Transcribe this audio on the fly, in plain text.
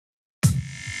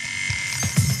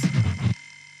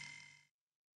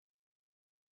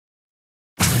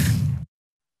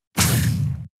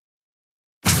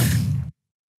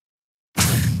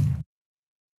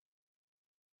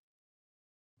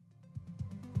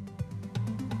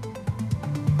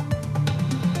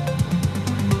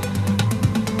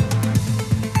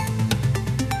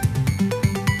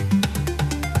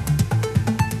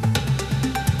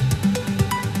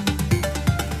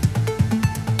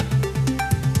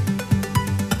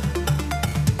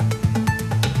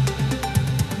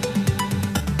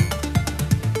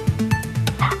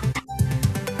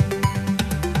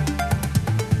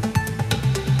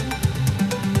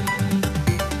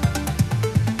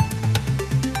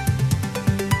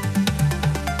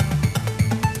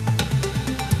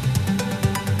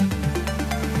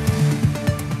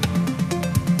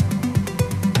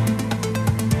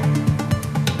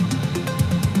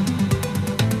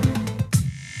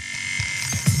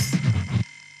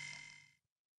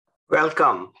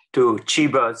Welcome to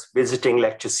Chiba's Visiting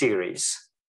Lecture Series.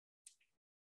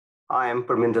 I am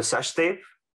Parminder Sachdev,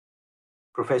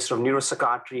 Professor of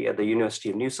Neuropsychiatry at the University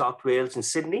of New South Wales in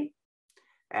Sydney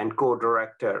and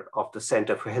co-director of the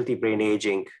Center for Healthy Brain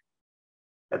Aging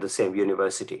at the same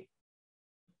university.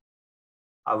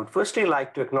 I would firstly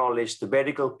like to acknowledge the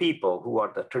Bedigal people who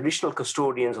are the traditional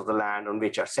custodians of the land on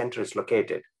which our center is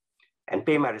located and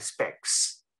pay my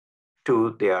respects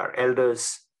to their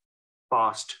elders,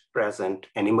 past, present,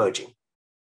 and emerging.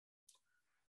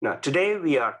 Now, today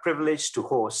we are privileged to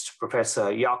host Professor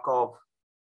Yaakov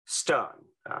Stern.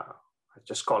 I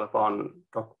just call upon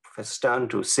Dr. Professor Stern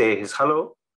to say his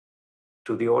hello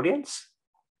to the audience.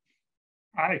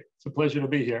 Hi, it's a pleasure to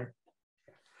be here.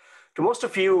 To most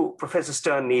of you, Professor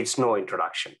Stern needs no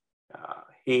introduction.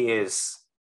 He is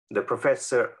the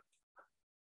professor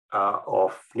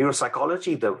of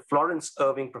neuropsychology, the Florence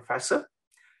Irving Professor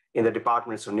in the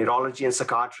Departments of Neurology and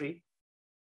Psychiatry,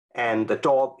 and the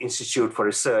Taub Institute for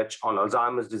Research on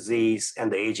Alzheimer's Disease and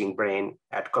the Aging Brain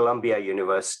at Columbia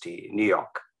University, New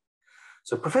York.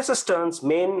 So Professor Stern's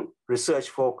main research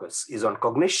focus is on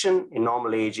cognition in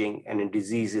normal aging and in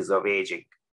diseases of aging,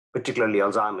 particularly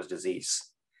Alzheimer's disease.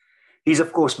 He's,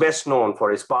 of course, best known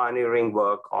for his pioneering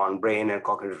work on brain and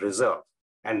cognitive reserve,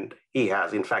 and he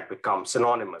has, in fact, become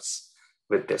synonymous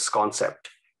with this concept.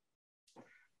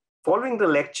 Following the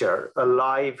lecture, a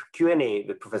live Q&A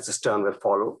with Professor Stern will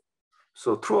follow.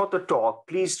 So throughout the talk,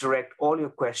 please direct all your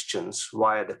questions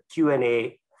via the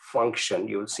Q&A function.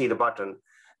 You'll see the button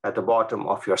at the bottom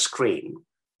of your screen.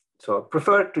 So I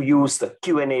prefer to use the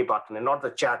Q&A button and not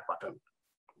the chat button,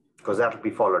 because that will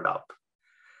be followed up.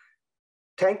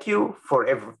 Thank you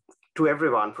to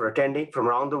everyone for attending from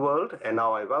around the world. And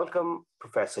now I welcome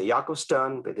Professor Yaakov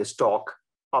Stern with his talk,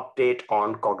 Update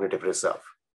on Cognitive Reserve.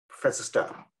 Professor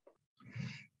Stern.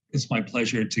 It's my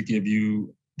pleasure to give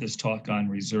you this talk on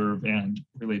reserve and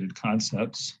related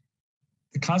concepts.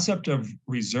 The concept of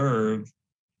reserve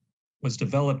was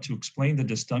developed to explain the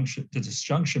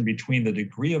disjunction between the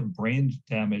degree of brain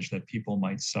damage that people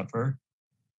might suffer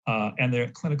and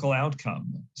their clinical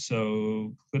outcome.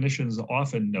 So clinicians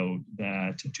often note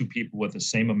that two people with the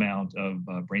same amount of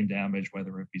brain damage,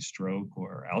 whether it be stroke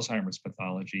or Alzheimer's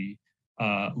pathology,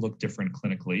 look different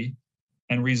clinically.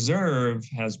 And reserve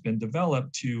has been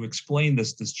developed to explain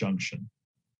this disjunction.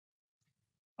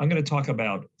 I'm going to talk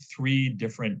about three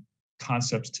different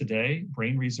concepts today: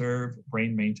 brain reserve,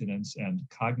 brain maintenance, and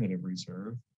cognitive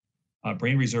reserve.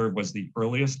 Brain reserve was the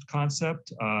earliest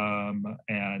concept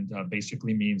and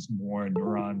basically means more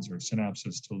neurons or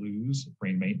synapses to lose.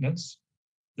 Brain maintenance,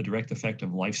 the direct effect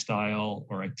of lifestyle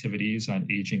or activities on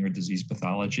aging or disease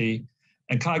pathology.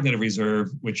 And cognitive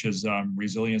reserve, which is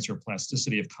resilience or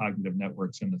plasticity of cognitive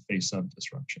networks in the face of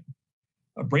disruption.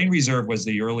 Brain reserve was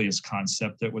the earliest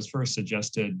concept that was first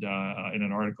suggested in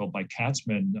an article by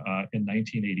Katzman in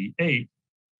 1988.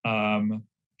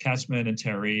 Katzman and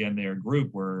Terry and their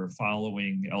group were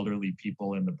following elderly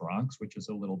people in the Bronx, which is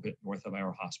a little bit north of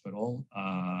our hospital.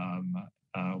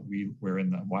 We were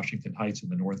in the Washington Heights in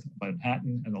the north of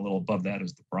Manhattan, and a little above that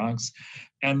is the Bronx.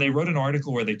 And they wrote an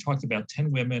article where they talked about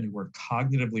 10 women who were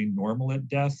cognitively normal at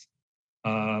death,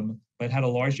 but had a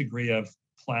large degree of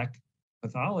plaque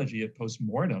pathology at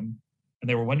postmortem. And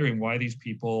they were wondering why these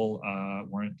people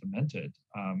weren't demented.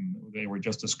 They were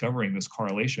just discovering this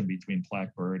correlation between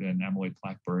plaque burden, amyloid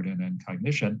plaque burden, and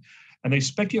cognition. And they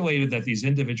speculated that these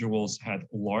individuals had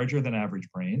larger than average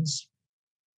brains.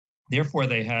 Therefore,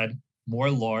 they had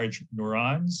more large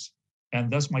neurons,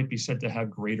 and thus might be said to have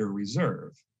greater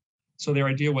reserve. So their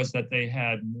idea was that they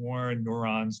had more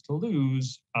neurons to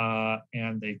lose,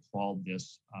 and they called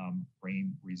this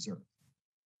brain reserve.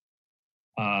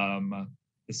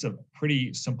 It's a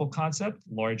pretty simple concept.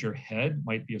 Larger head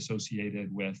might be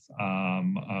associated with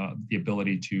the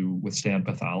ability to withstand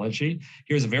pathology.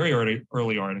 Here's a very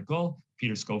early article.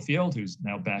 Peter Schofield, who's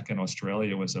now back in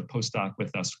Australia, was a postdoc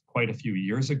with us quite a few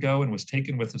years ago and was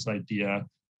taken with this idea.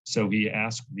 So he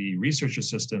asked the research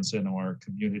assistants in our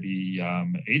community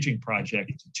aging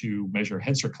project to measure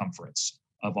head circumference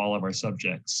of all of our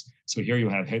subjects. So here you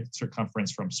have head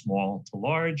circumference from small to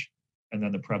large, and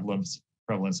then the prevalence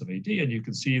of AD, and you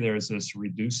can see there's this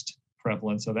reduced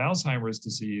prevalence of Alzheimer's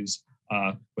disease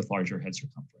with larger head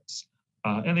circumference.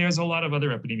 And there's a lot of other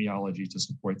epidemiology to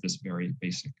support this very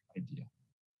basic idea.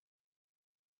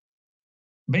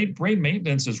 Brain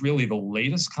maintenance is really the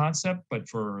latest concept, but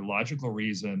for logical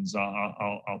reasons,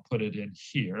 I'll put it in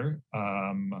here.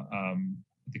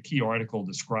 The key article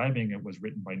describing it was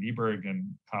written by Nieberg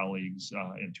and colleagues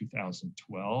in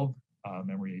 2012,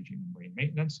 Memory, Aging, and Brain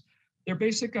Maintenance. Their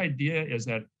basic idea is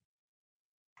that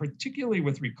particularly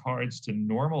with regards to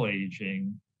normal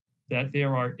aging, that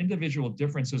there are individual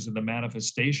differences in the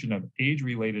manifestation of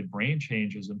age-related brain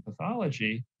changes and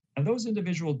pathology, and those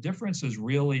individual differences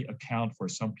really account for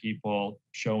some people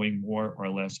showing more or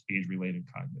less age-related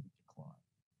cognitive decline.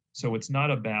 So it's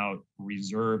not about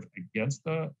reserve against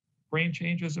the brain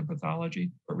changes and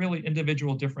pathology, but really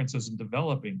individual differences in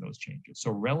developing those changes. So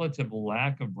relative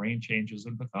lack of brain changes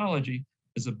and pathology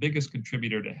is the biggest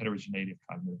contributor to heterogeneity of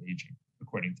cognitive aging,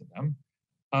 according to them.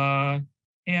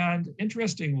 And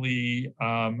interestingly,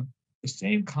 the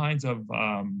same kinds of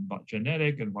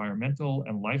genetic, environmental,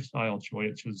 and lifestyle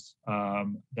choices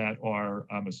that are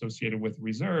associated with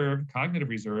reserve, cognitive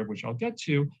reserve, which I'll get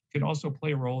to, can also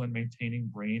play a role in maintaining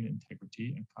brain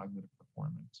integrity and cognitive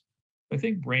performance. I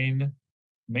think brain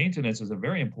maintenance is a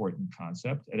very important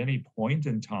concept. At any point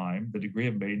in time, the degree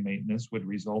of brain maintenance would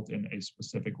result in a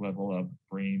specific level of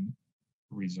brain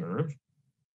reserve.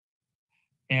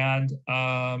 And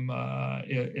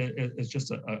it's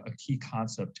just a key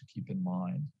concept to keep in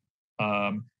mind.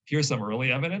 Here's some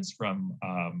early evidence from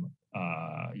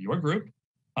your group.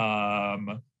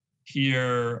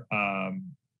 Here,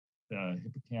 the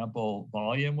hippocampal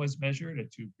volume was measured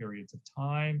at 2 periods of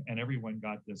time, and everyone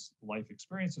got this life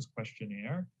experiences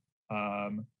questionnaire.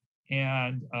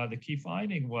 The key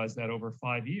finding was that over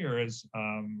 5 years,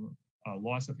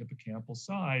 loss of hippocampal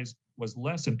size was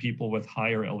less in people with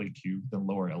higher LEQ than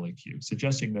lower LEQ,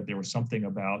 suggesting that there was something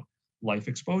about life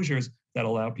exposures that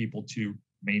allow people to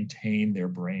maintain their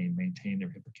brain, maintain their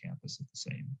hippocampus at the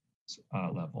same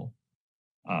level.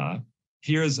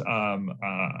 Here's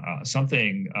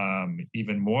something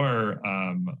even more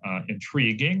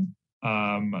intriguing.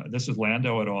 This is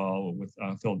Lando et al. With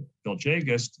Phil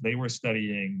Jagist. They were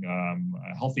studying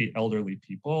healthy elderly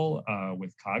people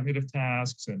with cognitive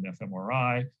tasks and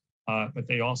fMRI, but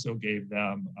they also gave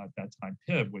them at that time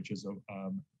PIB, which is a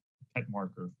PET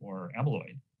marker for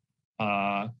amyloid.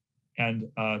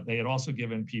 They had also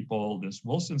given people this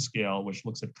Wilson scale, which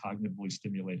looks at cognitively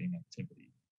stimulating activity.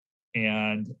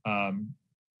 And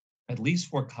at least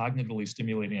for cognitively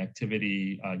stimulating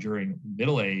activity during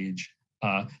middle age,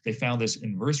 they found this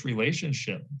inverse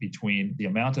relationship between the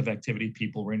amount of activity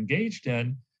people were engaged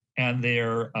in and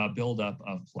their buildup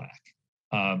of plaque.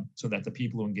 So that the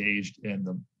people who engaged in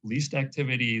the least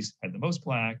activities had the most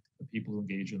plaque, the people who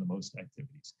engaged in the most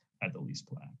activities had the least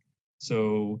plaque.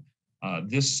 So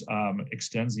this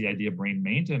extends the idea of brain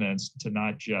maintenance to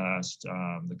not just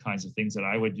the kinds of things that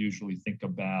I would usually think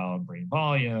about, brain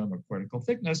volume or cortical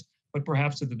thickness, but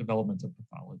perhaps to the development of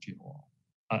pathology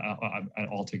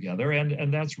altogether.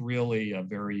 And that's really a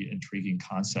very intriguing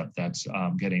concept that's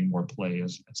getting more play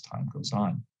as time goes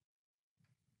on.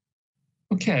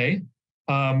 Okay,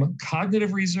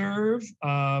 cognitive reserve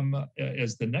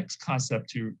is the next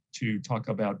concept to talk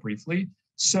about briefly.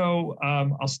 So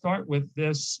I'll start with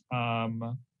this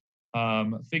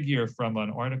figure from an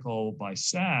article by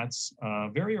Satz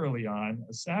very early on.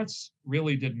 Satz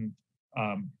really didn't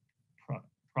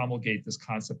promulgate this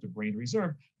concept of brain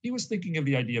reserve. He was thinking of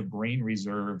the idea of brain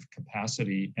reserve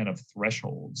capacity and of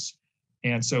thresholds.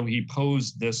 And so he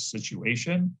posed this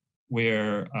situation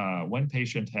where one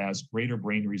patient has greater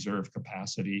brain reserve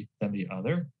capacity than the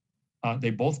other.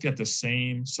 They both get the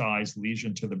same size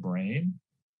lesion to the brain,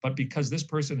 but because this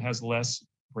person has less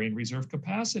brain reserve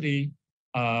capacity,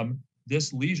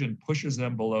 this lesion pushes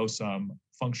them below some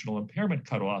functional impairment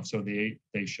cutoff, so they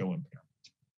show impairment.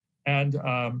 And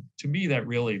to me, that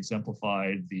really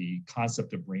exemplified the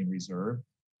concept of brain reserve.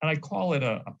 And I call it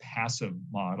a passive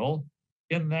model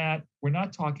in that we're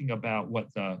not talking about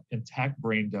what the intact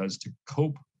brain does to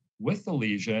cope with the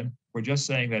lesion. We're just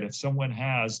saying that if someone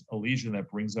has a lesion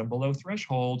that brings them below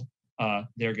threshold,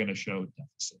 they're going to show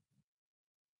deficit.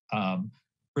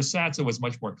 For Satz, it was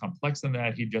much more complex than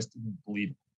that. He just didn't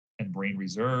believe in brain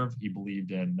reserve. He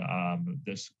believed in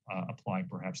this applying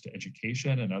perhaps to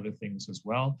education and other things as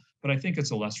well. But I think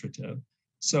it's illustrative.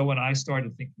 So when I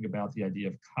started thinking about the idea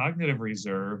of cognitive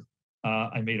reserve,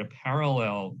 I made a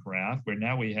parallel graph where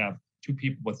now we have two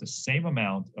people with the same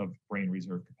amount of brain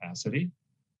reserve capacity.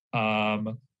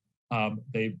 And now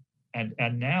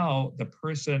the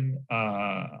person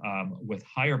with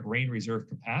higher brain reserve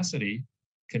capacity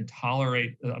can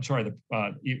tolerate,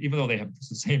 even though they have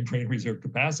the same brain reserve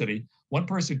capacity, one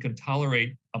person can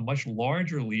tolerate a much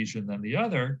larger lesion than the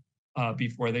other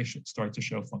before they should start to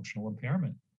show functional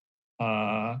impairment.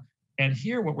 And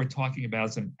here what we're talking about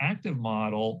is an active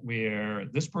model where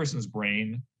this person's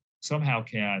brain somehow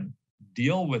can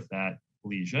deal with that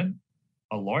lesion,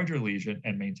 a larger lesion,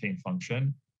 and maintain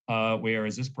function,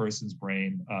 whereas this person's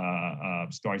brain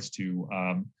starts to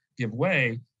give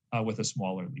way. with a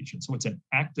smaller lesion. So it's an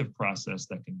active process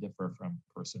that can differ from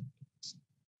person to person.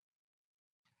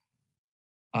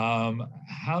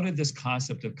 How did this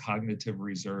concept of cognitive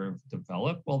reserve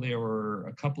develop? Well, there were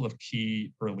a couple of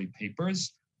key early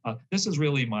papers. This is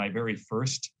really my very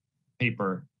first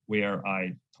paper where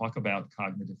I talk about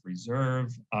cognitive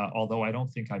reserve, although I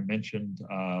don't think I mentioned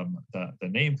the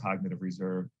name cognitive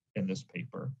reserve in this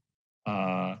paper.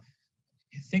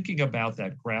 Thinking about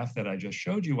that graph that I just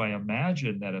showed you, I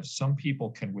imagine that if some people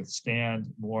can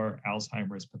withstand more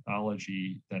Alzheimer's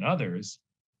pathology than others,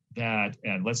 that,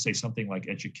 and let's say something like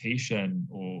education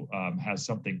has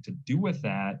something to do with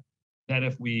that, that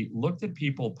if we looked at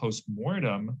people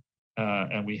post-mortem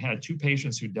and we had two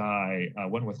patients who die,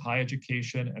 one with high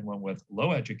education and one with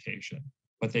low education,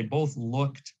 but they both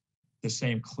looked the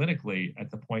same clinically at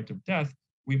the point of death,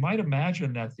 we might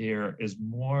imagine that there is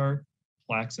more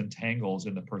plaques and tangles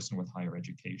in the person with higher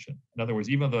education. In other words,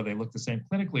 even though they look the same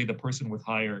clinically, the person with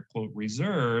higher, quote,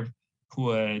 reserve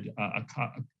could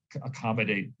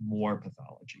accommodate more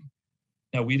pathology.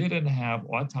 Now, we didn't have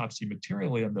autopsy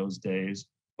material in those days,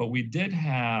 but we did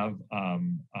have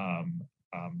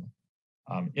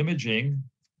imaging,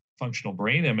 functional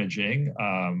brain imaging,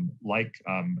 like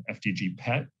FDG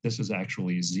PET. This is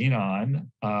actually xenon.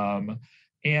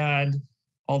 And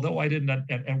although I didn't,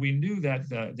 and we knew that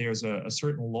there's a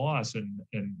certain loss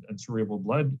in cerebral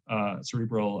blood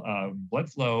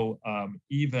flow,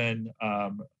 even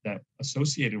that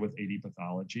associated with AD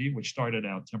pathology, which started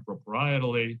out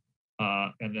temporoparietally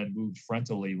and then moved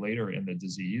frontally later in the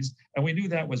disease. And we knew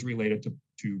that was related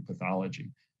to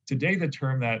pathology. Today, the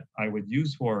term that I would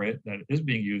use for it, that is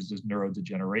being used, is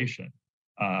neurodegeneration,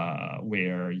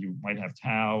 where you might have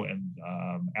tau and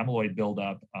amyloid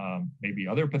buildup, maybe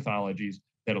other pathologies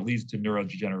that leads to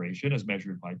neurodegeneration as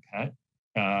measured by PET,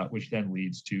 which then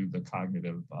leads to the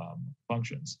cognitive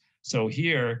functions. So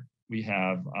here we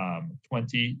have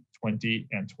 20, 20,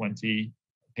 and 20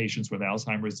 patients with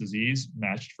Alzheimer's disease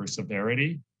matched for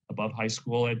severity, above high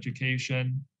school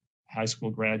education, high school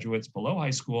graduates below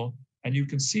high school. And you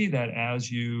can see that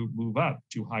as you move up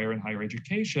to higher and higher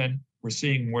education, we're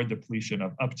seeing more depletion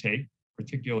of uptake,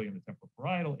 particularly in the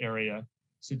temporal area,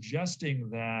 suggesting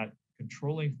that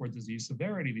controlling for disease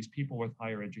severity, these people with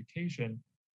higher education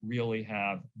really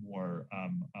have more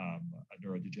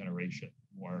neurodegeneration,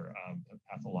 more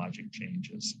pathologic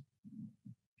changes.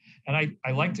 And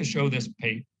I like to show this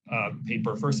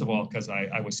paper, first of all, because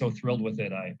I was so thrilled with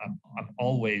it. I'm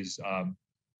always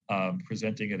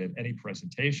presenting it at any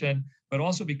presentation, but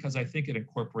also because I think it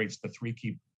incorporates the three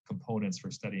key components for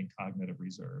studying cognitive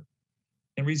reserve.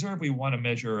 In reserve, we want a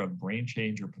measure of brain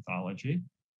change or pathology.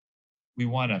 We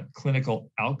want a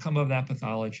clinical outcome of that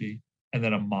pathology, and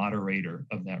then a moderator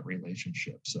of that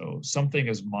relationship. So something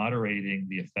is moderating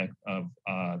the effect of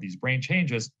these brain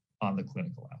changes on the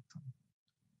clinical outcome.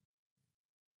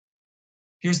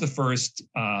 Here's the first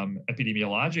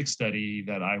epidemiologic study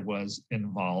that I was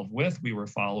involved with. We were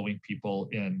following people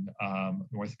in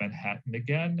North Manhattan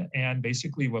again. And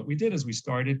basically what we did is we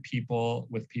started people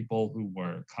who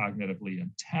were cognitively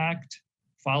intact,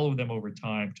 follow them over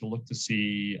time to look to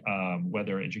see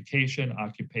whether education,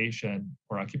 occupation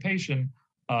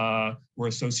were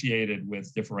associated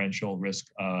with differential risk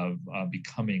of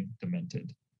becoming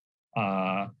demented.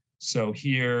 So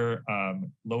here,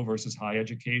 low versus high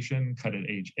education, cut at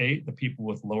age 8. The people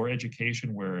with lower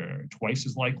education were twice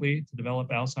as likely to develop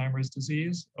Alzheimer's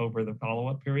disease over the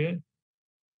follow-up period.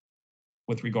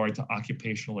 With regard to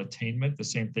occupational attainment, the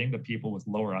same thing. The people with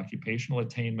lower occupational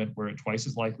attainment were twice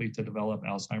as likely to develop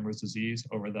Alzheimer's disease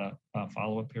over the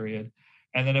follow-up period.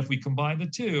 And then if we combine the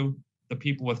two, the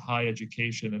people with high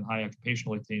education and high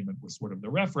occupational attainment was sort of the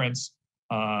reference.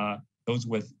 Those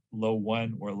with low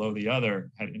one or low the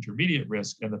other had intermediate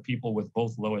risk, and the people with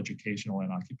both low educational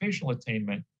and occupational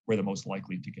attainment were the most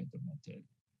likely to get demented.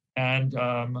 And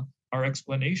our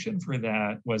explanation for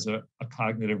that was a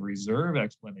cognitive reserve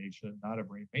explanation, not a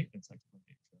brain maintenance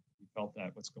explanation. We felt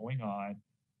that what's going on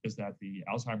is that the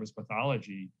Alzheimer's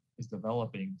pathology is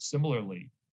developing similarly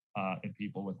in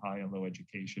people with high and low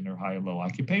education or high and low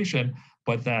occupation,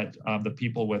 but that the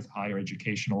people with higher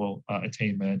educational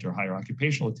attainment or higher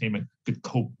occupational attainment could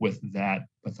cope with that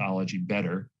pathology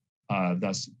better,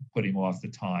 thus putting off the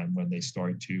time when they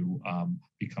start to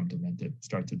become demented,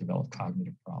 start to develop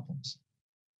cognitive problems.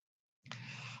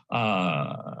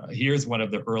 Here's one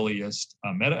of the earliest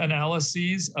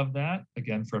meta-analyses of that,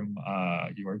 again from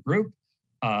your group.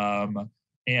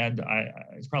 And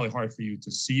it's probably hard for you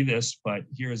to see this, but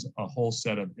here's a whole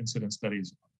set of incidence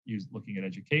studies looking at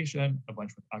education, a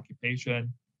bunch with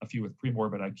occupation, a few with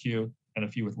premorbid IQ, and a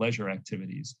few with leisure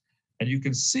activities. And you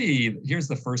can see, here's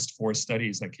the first 4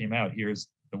 studies that came out. Here's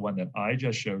the one that I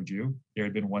just showed you. There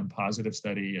had been 1 positive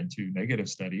study and 2 negative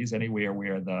studies. Anywhere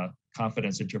where the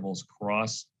confidence intervals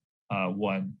cross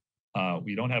 1,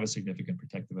 we don't have a significant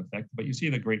protective effect, but you see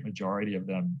the great majority of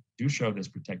them do show this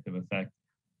protective effect.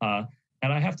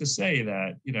 And I have to say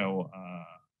that,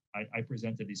 I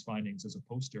presented these findings as a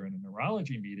poster in a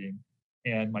neurology meeting,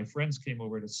 and my friends came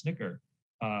over to snicker.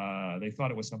 They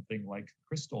thought it was something like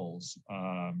crystals.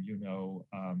 How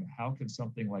can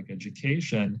something like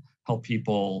education help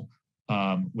people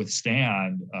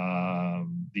withstand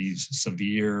these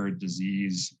severe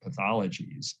disease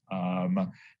pathologies?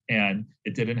 And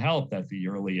it didn't help that the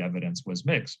early evidence was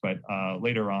mixed, but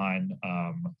later on,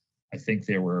 I think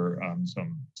there were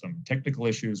some technical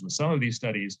issues with some of these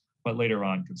studies, but later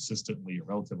on,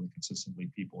 relatively consistently,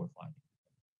 people were finding it.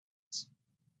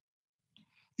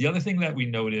 The other thing that we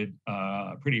noted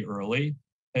pretty early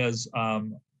is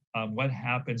what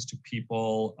happens to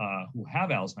people who have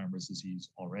Alzheimer's disease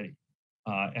already.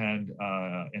 And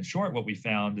in short, what we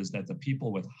found is that the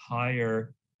people with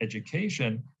higher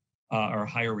education or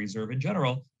higher reserve in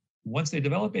general, once they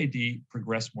develop AD,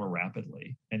 progress more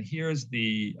rapidly. And here's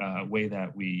the way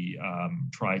that we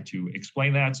try to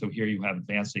explain that. So here you have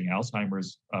advancing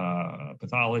Alzheimer's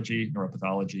pathology,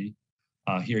 neuropathology.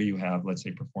 Here you have, let's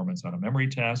say, performance on a memory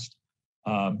test.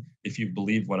 If you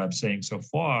believe what I'm saying so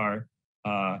far,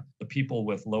 the people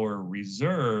with lower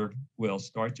reserve will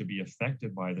start to be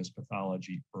affected by this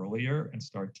pathology earlier and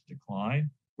start to decline,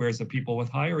 whereas the people with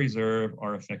higher reserve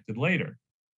are affected later.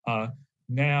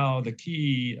 Now, the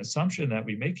key assumption that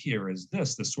we make here is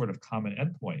this sort of common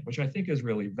endpoint, which I think is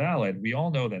really valid. We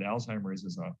all know that Alzheimer's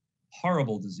is a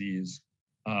horrible disease.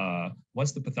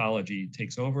 Once the pathology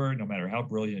takes over, no matter how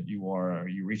brilliant you are,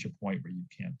 you reach a point where you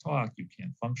can't talk, you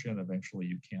can't function, eventually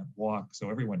you can't walk. So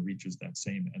everyone reaches that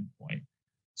same endpoint.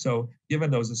 So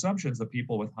given those assumptions, the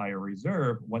people with higher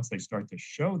reserve, once they start to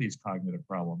show these cognitive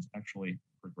problems, actually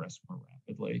progress more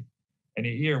rapidly. And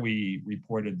here we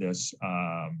reported this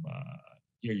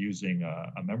here using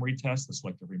a memory test, the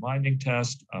selective reminding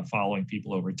test, following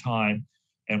people over time.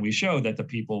 And we showed that the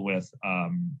people with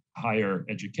higher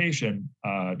education,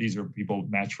 these are people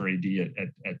matched for AD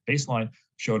at baseline,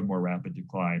 showed more rapid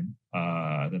decline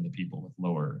than the people with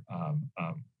lower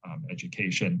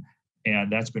education.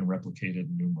 And that's been replicated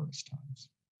numerous times.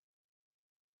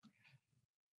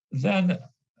 Then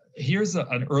here's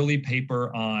an early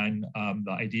paper on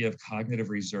the idea of cognitive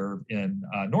reserve in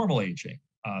normal aging.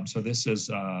 So this is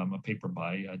a paper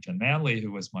by Jen Manley,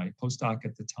 who was my postdoc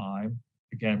at the time.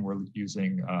 Again, we're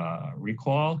using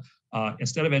recall.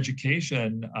 Instead of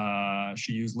education,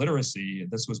 she used literacy.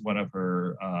 This was one of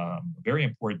her very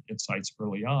important insights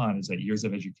early on, is that years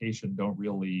of education don't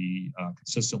really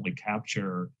consistently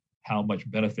capture how much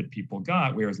benefit people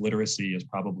got, whereas literacy is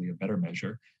probably a better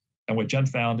measure. And what Jen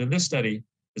found in this study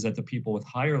is that the people with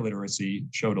higher literacy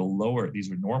showed a lower, these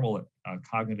are normal,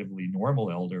 cognitively normal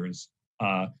elders,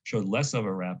 showed less of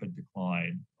a rapid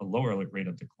decline, a lower rate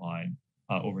of decline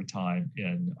over time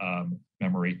in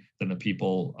memory than the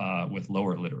people with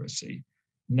lower literacy.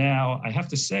 Now, I have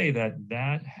to say that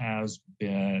that has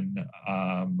been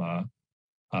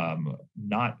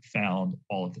not found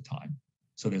all at the time.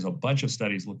 So there's a bunch of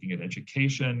studies looking at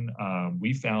education.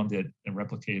 We found it and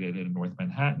replicated it in North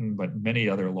Manhattan, but many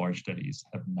other large studies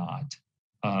have not.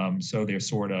 So there's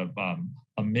sort of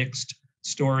a mixed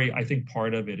story. I think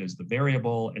part of it is the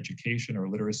variable. Education or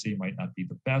literacy might not be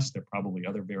the best. There are probably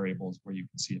other variables where you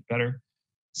can see it better.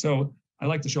 So I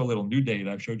like to show a little new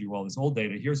data. I've showed you all this old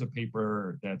data. Here's a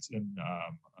paper that's in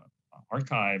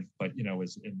archive, but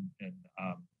is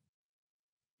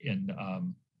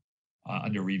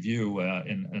under review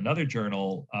in another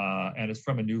journal, and it's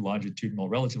from a new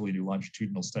relatively new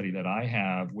longitudinal study that I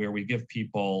have, where we give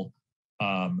people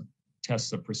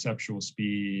tests of perceptual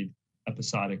speed,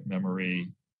 episodic memory,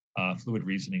 fluid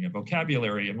reasoning, and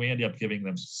vocabulary, and we end up giving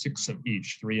them 6 of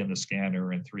each, 3 in the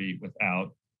scanner and 3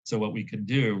 without. So what we can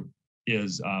do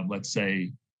is, let's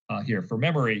say here for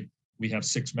memory, we have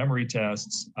 6 memory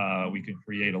tests. We can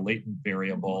create a latent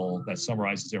variable that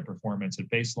summarizes their performance at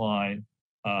baseline,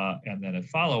 and then at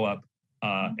follow-up,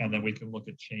 and then we can look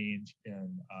at change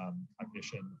in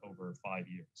cognition over 5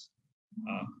 years.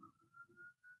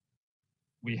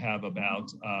 We have about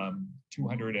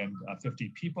 250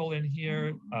 people in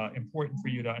here. Important for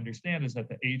you to understand is that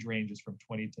the age range is from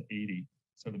 20 to 80.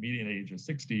 So the median age is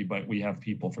 60, but we have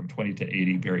people from 20 to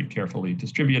 80 very carefully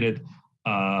distributed.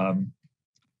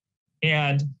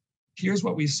 And here's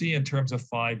what we see in terms of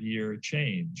 5-year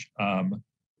change.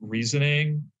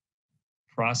 Reasoning,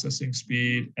 processing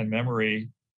speed, and memory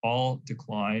all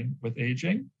decline with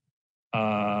aging.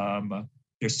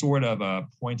 There's sort of a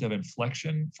point of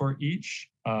inflection for each,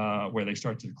 where they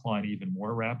start to decline even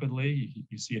more rapidly.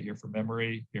 You see it here for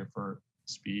memory, here for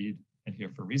speed, and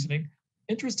here for reasoning.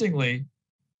 Interestingly,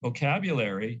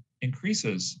 vocabulary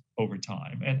increases over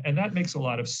time, and that makes a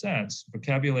lot of sense.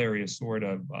 Vocabulary is sort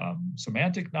of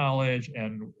semantic knowledge,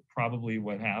 and probably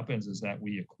what happens is that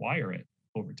we acquire it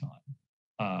over time.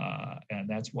 And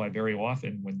that's why very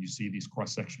often when you see these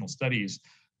cross-sectional studies,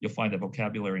 you'll find that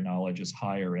vocabulary knowledge is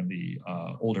higher in the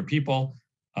older people.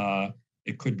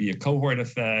 It could be a cohort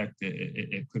effect,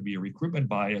 it could be a recruitment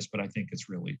bias, but I think it's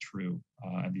really true,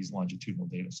 and these longitudinal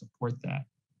data support that.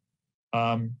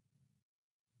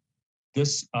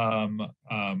 This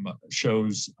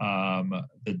shows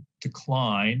the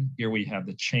decline. Here we have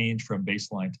the change from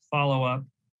baseline to follow-up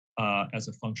as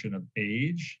a function of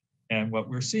age. And what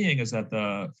we're seeing is that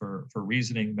for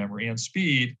reasoning, memory, and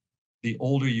speed, the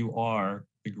older you are,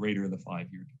 the greater the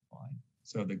 5-year decline.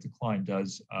 So the decline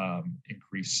does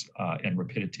increase in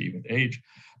rapidity with age.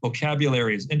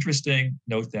 Vocabulary is interesting.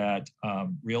 Note that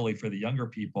really for the younger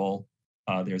people,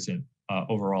 there's an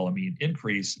overall a mean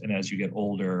increase. And as you get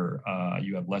older,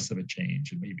 you have less of a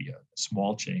change, and maybe a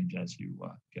small change as you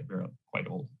get quite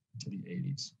old, into the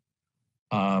 80s.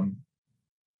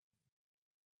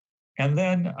 And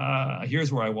then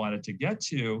here's where I wanted to get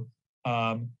to.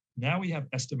 Now we have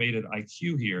estimated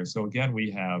IQ here. So again, we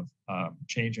have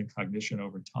change in cognition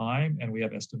over time, and we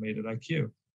have estimated IQ.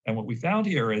 And what we found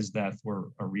here is that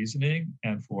for a reasoning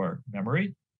and for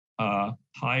memory,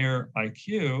 higher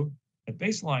IQ at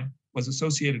baseline was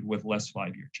associated with less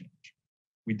 5-year change.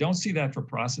 We don't see that for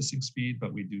processing speed,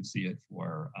 but we do see it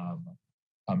for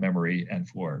memory and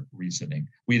for reasoning.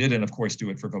 We didn't, of course, do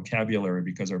it for vocabulary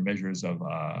because our measures of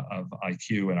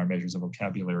IQ and our measures of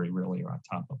vocabulary really are on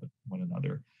top of one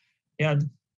another. And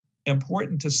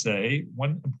important to say,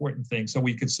 one important thing, so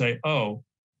we could say, oh,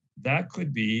 that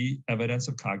could be evidence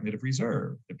of cognitive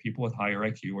reserve. The people with higher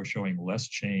IQ are showing less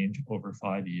change over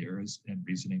 5 years in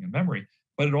reasoning and memory,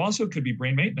 but it also could be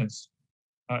brain maintenance.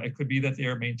 It could be that they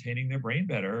are maintaining their brain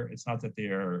better. It's not that they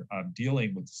are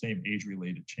dealing with the same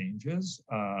age-related changes,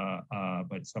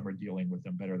 but some are dealing with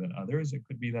them better than others. It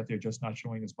could be that they're just not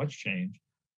showing as much change.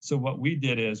 So what we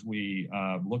did is we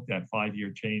looked at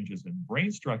 5-year changes in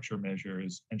brain structure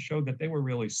measures and showed that they were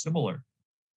really similar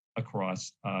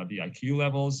across the IQ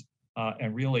levels.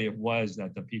 And really it was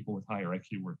that the people with higher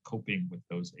IQ were coping with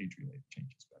those age-related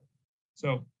changes better.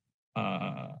 So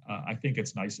I think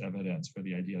it's nice evidence for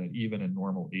the idea that even in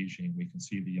normal aging, we can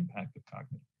see the impact of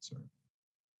cognitive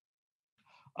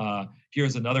reserve.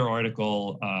 Here's another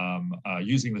article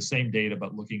using the same data,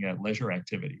 but looking at leisure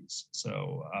activities.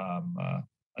 So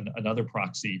another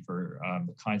proxy for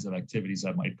the kinds of activities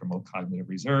that might promote cognitive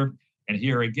reserve. And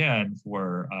here again,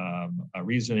 for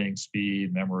reasoning,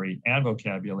 speed, memory, and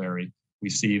vocabulary, we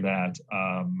see that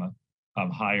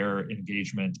higher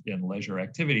engagement in leisure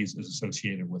activities is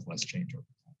associated with less change over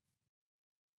time.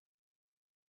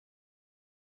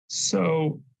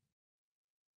 So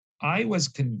I was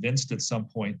convinced at some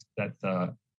point that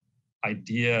the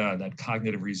idea that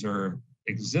cognitive reserve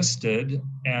existed,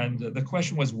 and the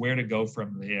question was where to go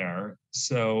from there.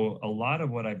 So a lot of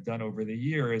what I've done over the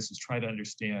years is try to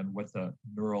understand what the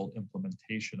neural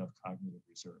implementation of cognitive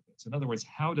reserve is. In other words,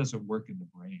 how does it work in the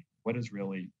brain? What is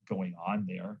really going on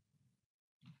there?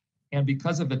 And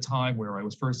because of the time where I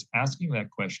was first asking that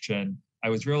question, I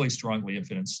was really strongly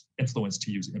influenced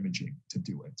to use imaging to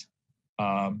do it.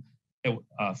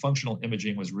 Functional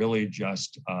imaging was really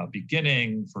just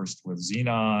beginning, first with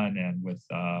xenon and with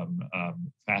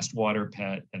fast water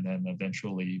PET, and then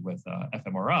eventually with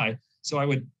fMRI. So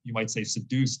you might say,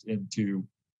 seduced into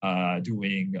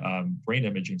doing brain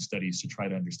imaging studies to try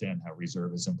to understand how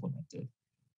reserve is implemented.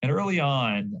 And early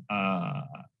on,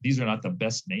 these are not the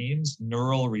best names,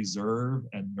 neural reserve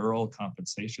and neural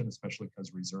compensation, especially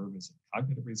because reserve is a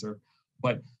cognitive reserve.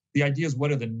 But the idea is, what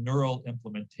are the neural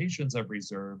implementations of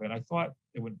reserve? And I thought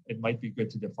it might be good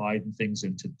to divide things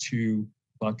into two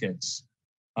buckets.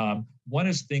 One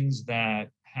is things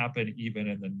that happen even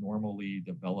in the normally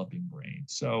developing brain.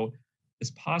 So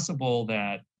it's possible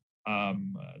that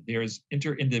there's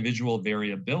inter-individual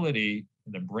variability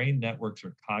in the brain networks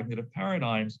or cognitive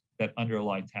paradigms that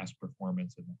underlie task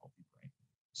performance in the healthy brain.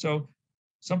 So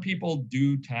some people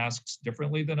do tasks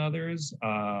differently than others.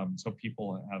 Some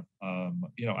people have,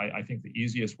 I think the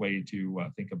easiest way to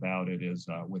think about it is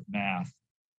with math.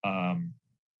 I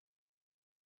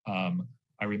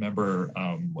remember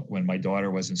when my daughter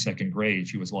was in second grade,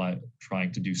 she was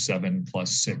trying to do 7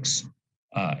 plus 6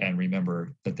 and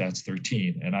remember that that's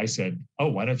 13. And I said, oh,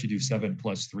 why don't you do 7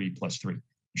 plus 3 plus 3?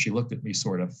 She looked at me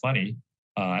sort of funny,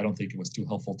 I don't think it was too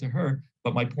helpful to her.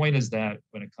 But my point is that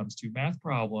when it comes to math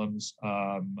problems,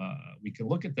 we can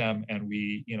look at them and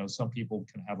some people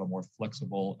can have a more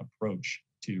flexible approach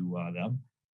to them.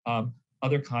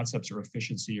 Other concepts are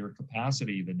efficiency or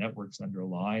capacity. The networks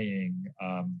underlying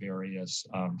various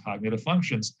cognitive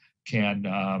functions can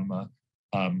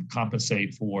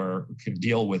compensate can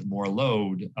deal with more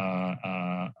load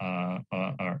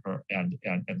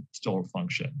and still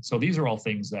function. So these are all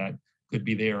things that could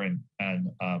be there and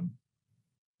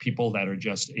people that are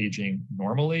just aging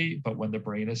normally, but when the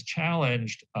brain is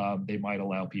challenged, they might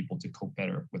allow people to cope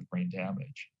better with brain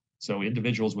damage. So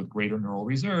individuals with greater neural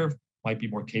reserve might be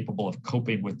more capable of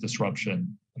coping with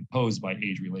disruption imposed by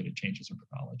age-related changes in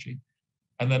pathology.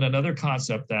 And then another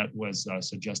concept that was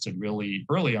suggested really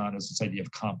early on is this idea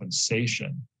of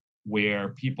compensation, where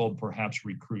people perhaps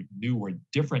recruit new or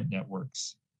different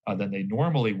networks than they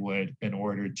normally would in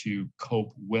order to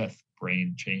cope with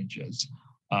brain changes.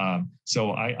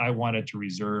 So I wanted to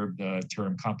reserve the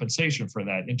term compensation for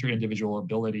that inter-individual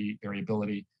ability,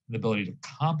 variability, and the ability to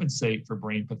compensate for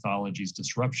brain pathology's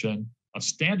disruption of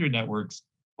standard networks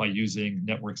by using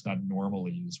networks not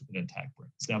normally used with intact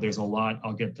brains. Now, there's a lot,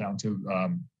 I'll get down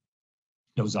to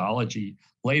nosology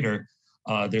later.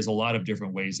 There's a lot of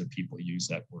different ways that people use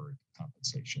that word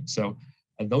compensation. So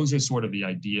those are sort of the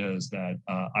ideas that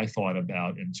I thought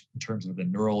about in terms of the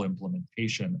neural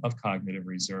implementation of cognitive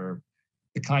reserve.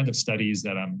 The kind of studies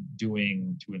that I'm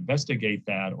doing to investigate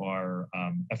that are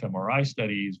fMRI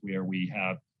studies where we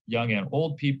have young and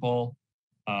old people.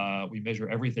 We measure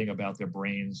everything about their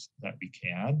brains that we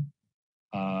can.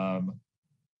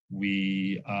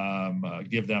 We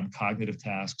give them cognitive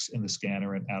tasks in the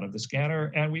scanner and out of the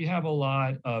scanner. And we have a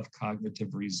lot of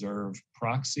cognitive reserve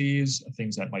proxies,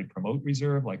 things that might promote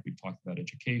reserve, like we talked about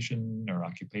education or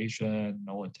occupation,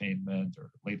 null attainment,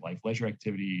 or late life leisure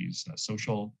activities,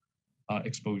 social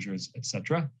exposures, et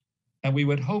cetera. And we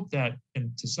would hope that,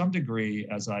 and to some degree,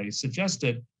 as I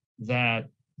suggested, that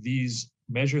these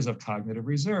measures of cognitive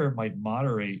reserve might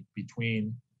moderate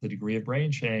between the degree of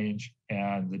brain change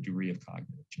and the degree of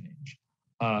cognitive change.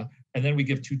 And then we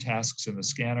give two tasks in the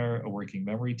scanner, a working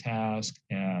memory task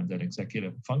and an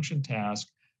executive function task.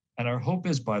 And our hope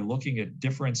is by looking at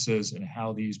differences in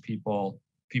how these people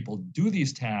do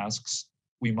these tasks,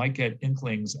 we might get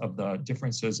inklings of the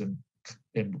differences in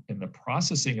the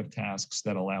processing of tasks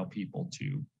that allow people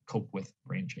to cope with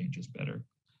brain changes better.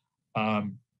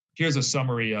 Here's a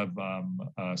summary of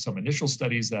some initial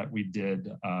studies that we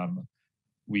did.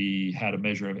 We had a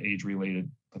measure of age-related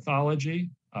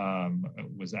pathology,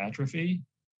 was atrophy.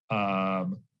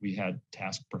 We had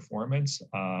task performance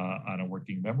on a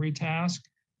working memory task.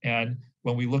 And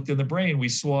when we looked in the brain, we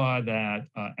saw that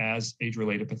as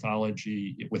age-related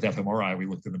pathology, with fMRI, we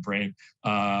looked in the brain,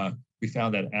 we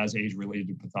found that as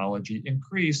age-related pathology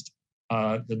increased,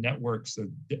 the networks,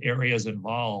 the areas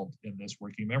involved in this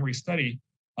working memory study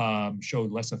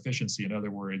showed less efficiency. In other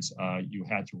words, you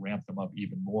had to ramp them up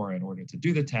even more in order to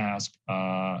do the task.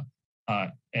 And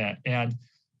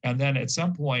then at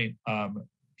some point,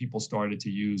 people started to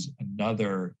use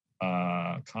another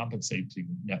compensating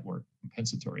network,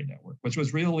 compensatory network, which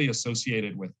was really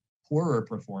associated with poorer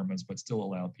performance, but still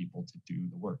allowed people to do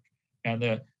the work.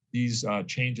 And these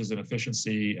changes in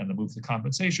efficiency and the move to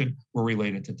compensation were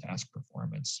related to task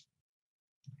performance.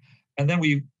 And then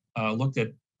we looked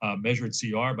at measured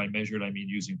CR. By measured, I mean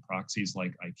using proxies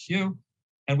like IQ.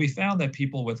 And we found that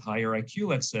people with higher IQ,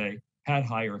 let's say, had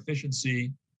higher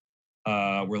efficiency,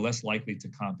 were less likely to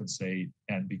compensate.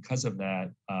 And because of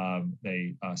that,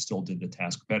 they still did the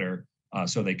task better.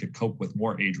 So they could cope with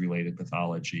more age-related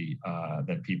pathology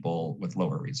than people with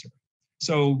lower reserve.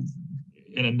 So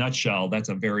in a nutshell, that's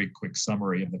a very quick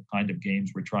summary of the kind of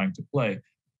games we're trying to play,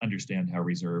 understand how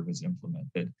reserve is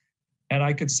implemented. And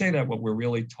I could say that what we're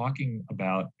really talking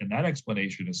about in that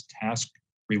explanation is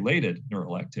task-related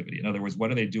neural activity. In other words, what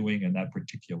are they doing in that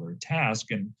particular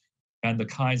task? And the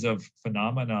kinds of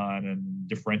phenomenon and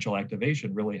differential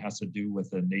activation really has to do with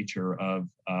the nature of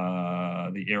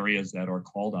the areas that are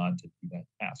called on to do that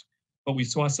task. But we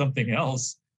saw something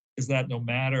else, is that no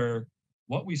matter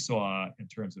what we saw in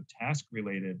terms of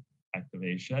task-related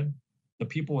activation, the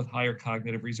people with higher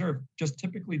cognitive reserve just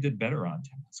typically did better on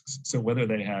tasks. So whether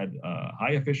they had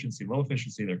high efficiency, low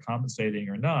efficiency, they're compensating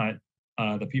or not,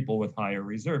 the people with higher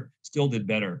reserve still did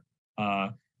better.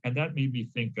 And that made me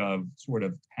think of sort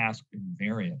of task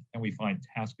invariant. And we find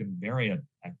task invariant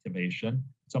activation,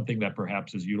 something that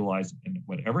perhaps is utilized in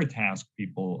whatever task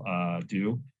people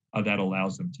do, that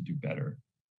allows them to do better.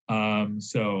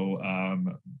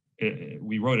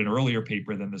 We wrote an earlier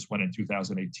paper than this one in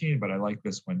 2018, but I like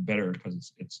this one better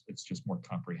because it's just more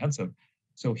comprehensive.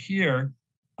 So here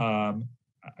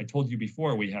I told you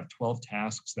before, we have 12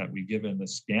 tasks that we give in the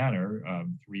scanner,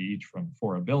 3 each from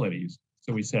 4 abilities.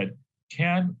 So we said,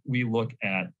 can we look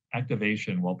at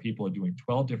activation while people are doing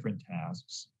 12 different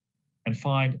tasks and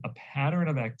find a pattern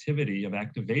of activity, of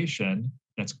activation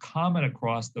that's common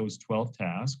across those 12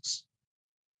 tasks?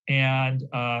 And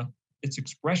its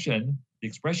expression, the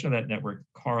expression of that network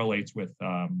correlates with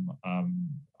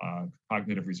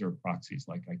cognitive reserve proxies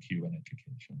like IQ and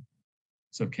education.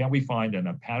 So can we find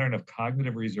a pattern of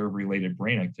cognitive reserve related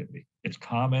brain activity? It's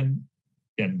common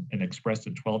and expressed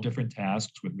in 12 different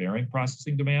tasks with varying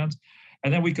processing demands.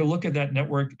 And then we can look at that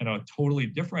network in a totally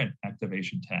different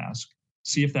activation task,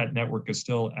 see if that network is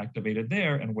still activated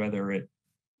there and whether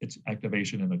its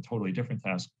activation in a totally different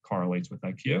task correlates with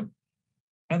IQ.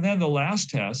 And then the last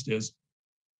test is,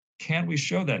 can we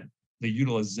show that the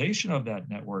utilization of that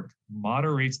network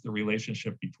moderates the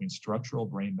relationship between structural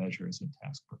brain measures and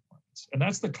task performance? And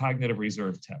that's the cognitive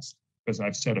reserve test, as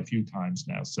I've said a few times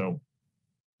now. So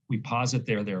we posit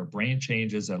there are brain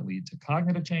changes that lead to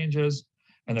cognitive changes,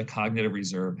 and the cognitive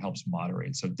reserve helps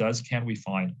moderate. So can we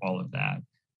find all of that?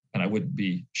 And I wouldn't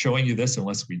be showing you this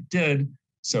unless we did.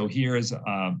 So here's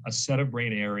a set of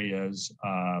brain areas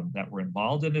that were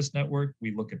involved in this network.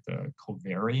 We look at the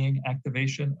covarying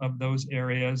activation of those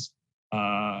areas.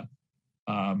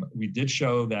 We did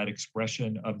show that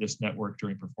expression of this network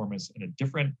during performance in a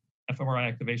different fMRI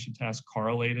activation task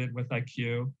correlated with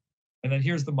IQ. And then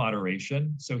here's the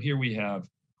moderation. So here we have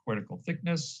cortical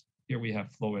thickness. Here we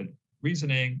have fluid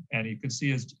reasoning. And you can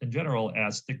see as in general,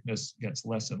 as thickness gets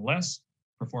less and less,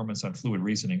 performance on fluid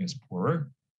reasoning is poorer.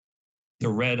 The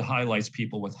red highlights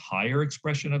people with higher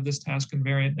expression of this task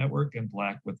invariant network and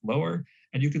black with lower.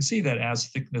 And you can see that as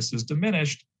thickness is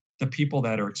diminished, the people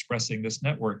that are expressing this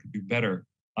network do better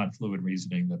on fluid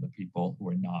reasoning than the people who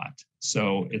are not.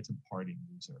 So it's imparting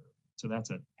reserve. So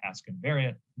that's a task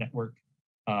invariant network.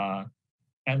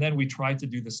 And then we tried to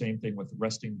do the same thing with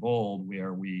resting bold,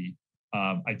 where we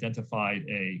identified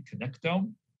a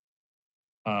connectome,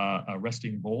 a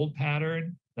resting bold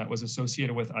pattern that was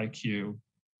associated with IQ.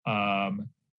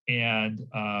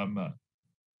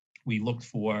 We looked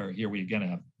for, here we again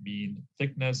have mean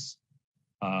thickness,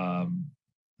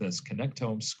 this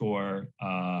connectome score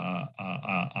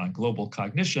on global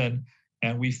cognition,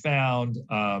 and we found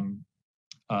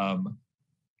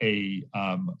a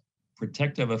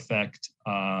protective effect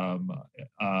of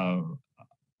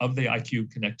the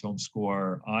IQ connectome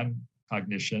score on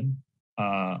cognition,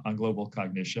 on global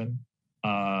cognition.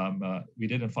 We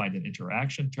didn't find an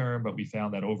interaction term, but we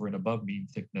found that over and above mean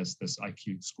thickness, this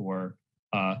IQ score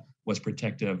was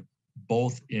protective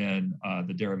both in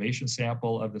the derivation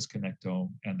sample of this connectome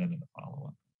and then in the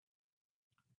follow-up.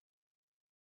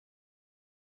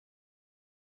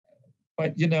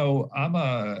 But, you know, I'm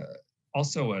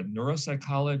also a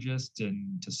neuropsychologist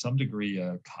and to some degree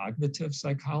a cognitive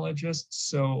psychologist.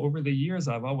 So over the years,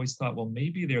 I've always thought, well,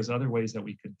 maybe there's other ways that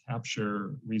we could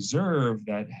capture reserve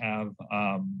that have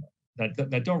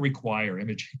that don't require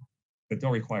imaging, that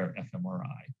don't require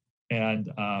fMRI. And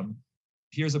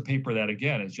here's a paper that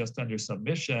again is just under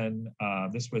submission.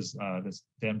 This was this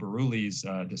Dan Baruli's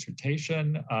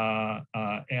dissertation,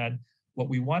 and what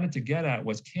we wanted to get at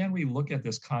was, can we look at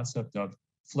this concept of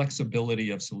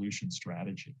flexibility of solution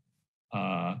strategy?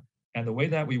 And the way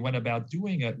that we went about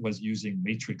doing it was using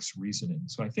matrix reasoning.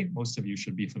 So I think most of you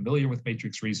should be familiar with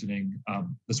matrix reasoning.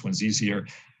 This one's easier.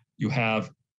 You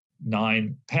have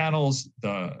 9 panels,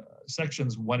 the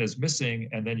sections, one is missing,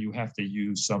 and then you have to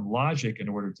use some logic in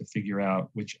order to figure out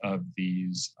which of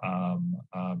these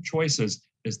choices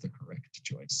is the correct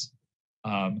choice.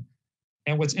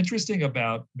 And what's interesting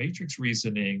about matrix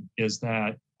reasoning is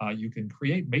that you can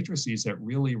create matrices that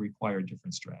really require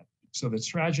different strategies. So the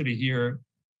strategy here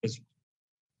is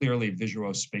clearly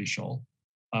visuospatial.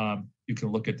 You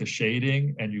can look at the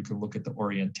shading and you can look at the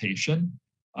orientation.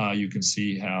 You can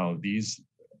see how these,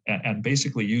 and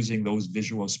basically using those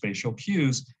visuospatial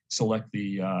cues, select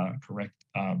the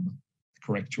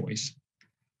correct choice.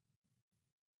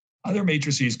 Other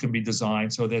matrices can be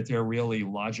designed so that they're really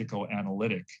logical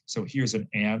analytic. So here's an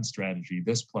AND strategy.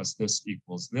 This plus this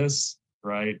equals this,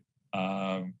 right?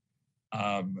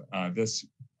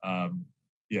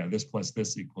 This plus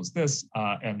this equals this.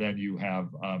 And then you have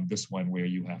this one where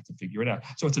you have to figure it out.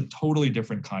 So it's a totally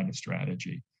different kind of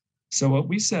strategy. So what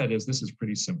we said is, this is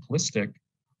pretty simplistic.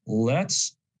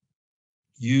 Let's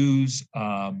use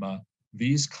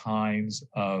these kinds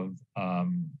of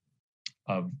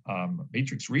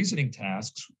matrix reasoning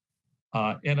tasks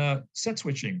in a set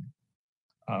switching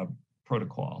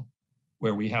protocol,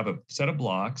 where we have a set of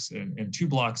blocks. In 2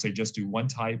 blocks, they just do one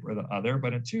type or the other,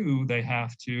 but in 2, they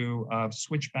have to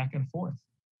switch back and forth.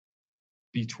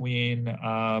 between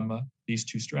these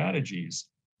two strategies.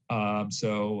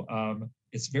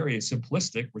 It's very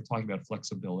simplistic. We're talking about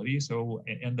flexibility. So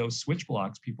in those switch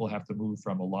blocks, people have to move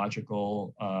from a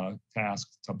logical task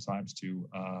sometimes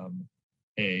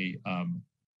a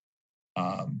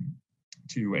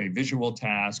to a visual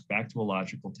task, back to a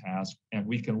logical task, and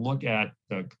we can look at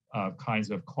the kinds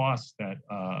of costs that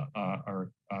are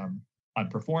on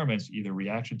performance, either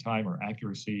reaction time or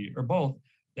accuracy or both,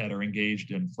 that are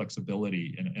engaged in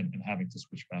flexibility and having to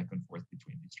switch back and forth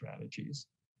between these strategies.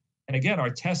 And again, our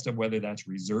test of whether that's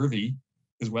reservy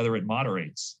is whether it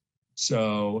moderates.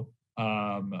 So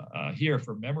here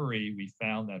for memory, we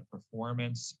found that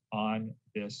performance on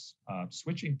this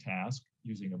switching task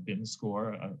using a bin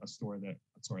score, a score that,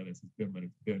 sorry, this is bin, but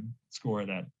it's bin score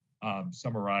that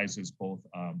summarizes both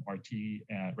RT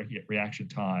and reaction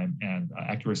time and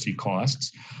accuracy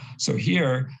costs. So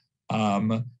here,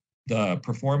 the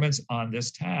performance on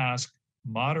this task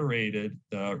moderated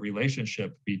the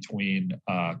relationship between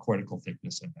cortical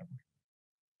thickness and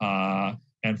memory.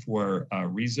 And for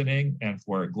reasoning and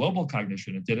for global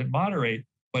cognition, it didn't moderate,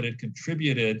 but it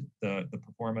contributed, the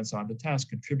performance on the task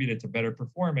contributed to better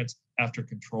performance after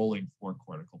controlling for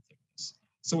cortical thickness.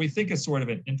 So we think it's sort of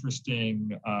an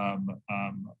interesting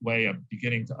way of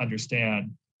beginning to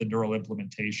understand the neural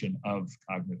implementation of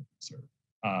cognitive reserve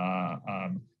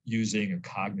using a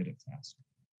cognitive task.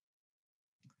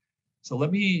 So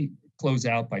let me close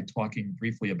out by talking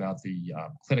briefly about the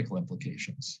clinical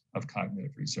implications of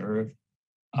cognitive reserve.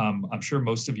 I'm sure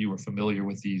most of you are familiar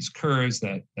with these curves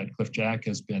that Cliff Jack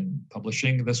has been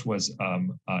publishing. This was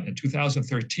in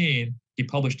 2013, he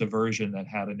published a version that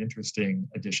had an interesting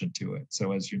addition to it.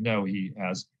 So as you know, he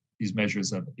has these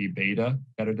measures of A beta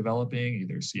that are developing,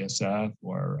 either CSF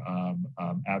or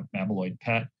amyloid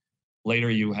PET.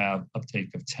 Later you have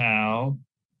uptake of tau.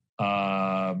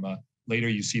 Later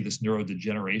you see this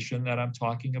neurodegeneration that I'm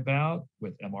talking about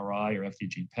with MRI or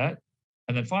FDG PET.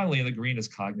 And then finally, in the green is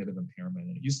cognitive impairment.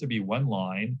 And it used to be one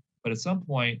line, but at some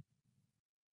point,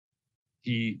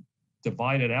 he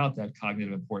divided out that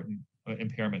cognitive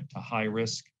impairment to high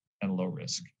risk and low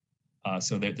risk.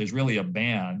 So that there's really a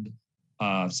band.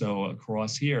 So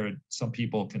across here, some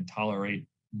people can tolerate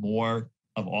more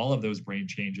of all of those brain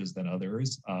changes than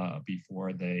others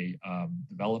before they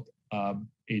develop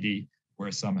AD,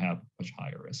 where some have much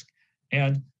higher risk.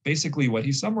 And basically what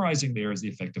he's summarizing there is the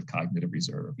effect of cognitive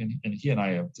reserve. And he and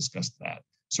I have discussed that.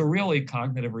 So really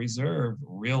cognitive reserve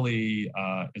really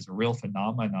is a real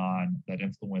phenomenon that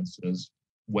influences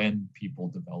when people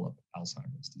develop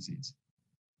Alzheimer's disease.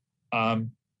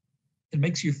 It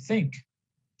makes you think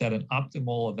that an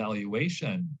optimal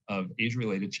evaluation of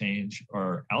age-related change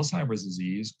or Alzheimer's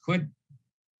disease could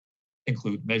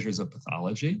include measures of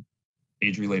pathology,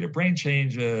 age-related brain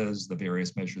changes, the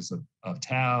various measures of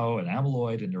tau and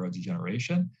amyloid and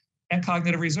neurodegeneration, and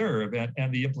cognitive reserve.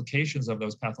 And the implications of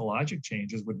those pathologic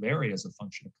changes would vary as a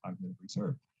function of cognitive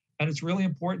reserve. And it's really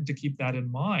important to keep that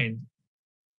in mind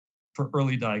for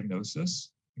early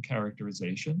diagnosis and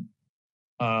characterization.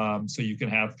 So you can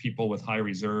have people with high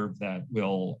reserve that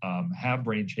will have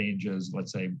brain changes.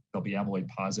 Let's say they'll be amyloid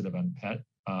positive on PET,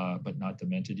 but not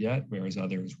demented yet, whereas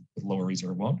others with lower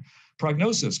reserve won't.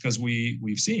 Prognosis, because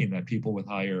we've seen that people with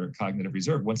higher cognitive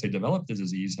reserve, once they develop the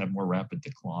disease, have more rapid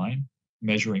decline,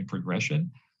 measuring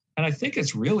progression. And I think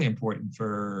it's really important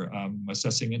for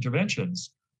assessing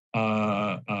interventions,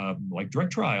 like drug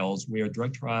trials, where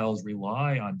drug trials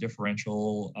rely on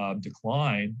differential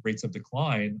rates of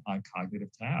decline on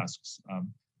cognitive tasks.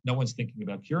 No one's thinking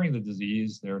about curing the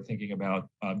disease. They're thinking about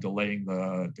delaying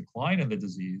the decline in the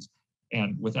disease.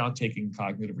 And without taking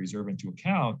cognitive reserve into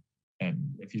account,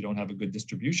 and if you don't have a good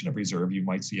distribution of reserve, you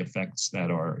might see effects that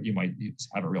you might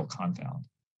have a real confound.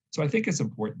 So I think it's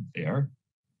important there.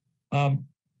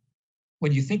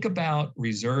 When you think about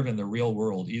reserve in the real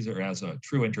world, either as a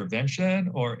true intervention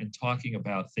or in talking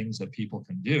about things that people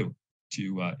can do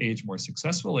to age more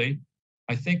successfully,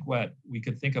 I think what we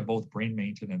could think of both brain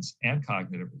maintenance and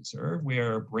cognitive reserve,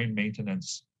 where brain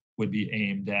maintenance would be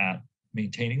aimed at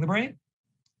maintaining the brain,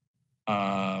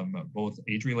 both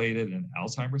age-related and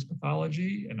Alzheimer's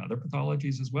pathology and other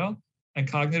pathologies as well. And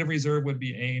cognitive reserve would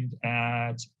be aimed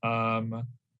at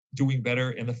doing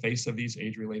better in the face of these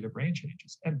age-related brain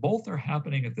changes. And both are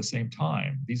happening at the same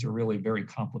time. These are really very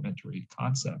complementary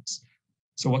concepts.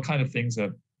 So what kind of things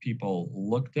have people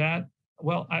looked at?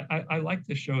 Well, I like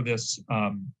to show this.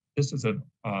 This is an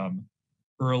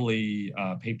early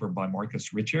paper by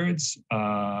Marcus Richards,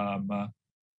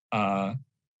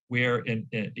 where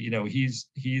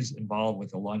he's involved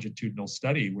with a longitudinal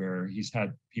study where he's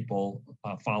had people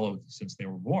followed since they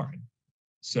were born.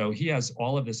 So he has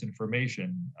all of this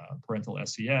information, parental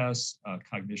SES,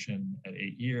 cognition at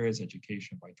 8 years,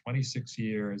 education by 26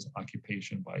 years,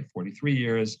 occupation by 43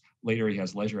 years. Later, he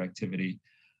has leisure activity.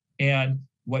 And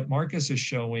what Marcus is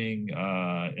showing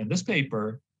in this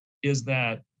paper is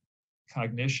that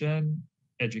cognition,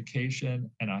 education,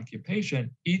 and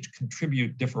occupation each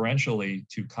contribute differentially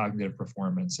to cognitive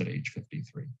performance at age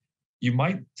 53. You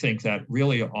might think that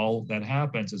really all that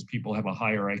happens is people have a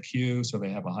higher IQ, so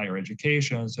they have a higher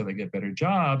education, so they get better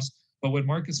jobs. But what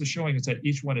Marcus is showing is that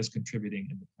each one is contributing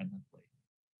independently.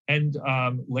 And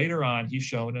later on, he's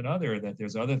shown that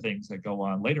there's other things that go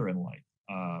on later in life.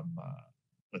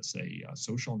 Let's say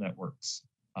social networks,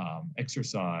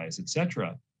 exercise,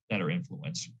 etc., that are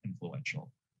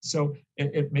influential. So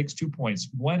it makes 2 points.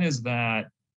 One is that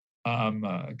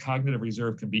cognitive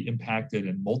reserve can be impacted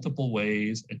in multiple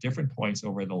ways at different points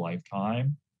over the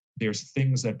lifetime. There's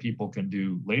things that people can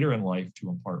do later in life to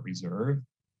impart reserve.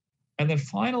 And then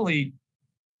finally,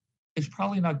 it's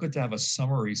probably not good to have a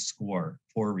summary score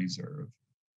for reserve,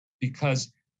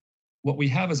 because what we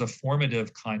have is a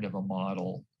formative kind of a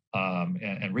model.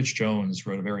 And Rich Jones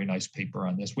wrote a very nice paper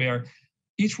on this, where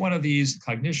each one of these,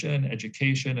 cognition,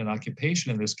 education, and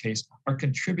occupation in this case, are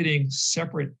contributing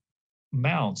separate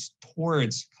amounts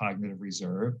towards cognitive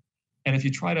reserve. And if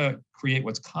you try to create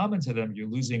what's common to them, you're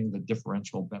losing the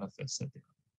differential benefits that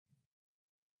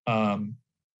they're.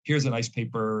 Here's a nice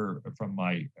paper from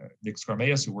my Nick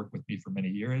Skarmeas, who worked with me for many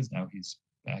years. Now he's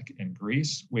back in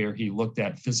Greece, where he looked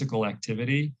at physical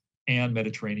activity and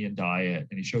Mediterranean diet.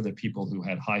 And he showed that people who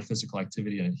had high physical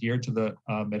activity and adhered to the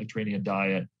Mediterranean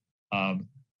diet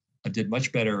did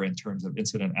much better in terms of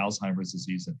incident Alzheimer's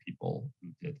disease than people who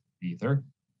did neither.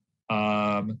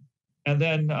 And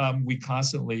then we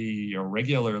constantly or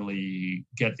regularly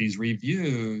get these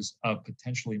reviews of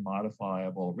potentially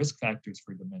modifiable risk factors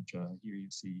for dementia. Here you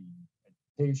see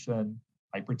education,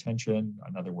 hypertension,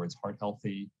 in other words, heart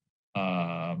healthy,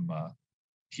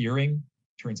 hearing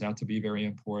turns out to be very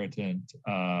important,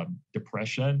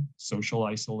 depression, social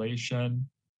isolation,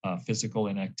 physical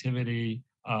inactivity.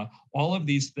 All of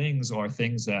these things are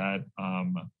things that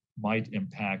might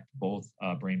impact both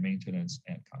brain maintenance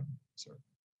and cognitive reserve.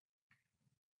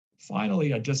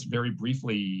 Finally, I just very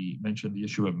briefly mentioned the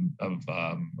issue of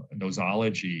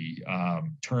nosology,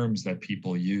 terms that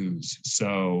people use.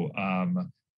 So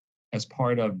as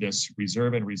part of this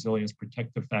Reserve and Resilience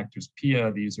Protective Factors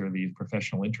PIA, these are the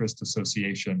professional interest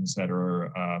associations that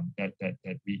are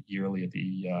that meet yearly at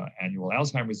the annual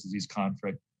Alzheimer's disease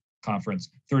conference.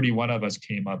 31 of us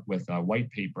came up with a white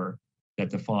paper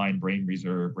that defined brain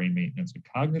reserve, brain maintenance, and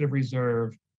cognitive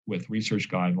reserve with research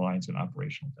guidelines and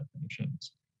operational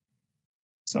definitions.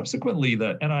 Subsequently,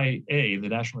 the NIA, the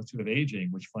National Institute of Aging,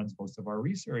 which funds most of our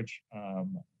research,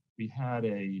 we had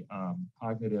a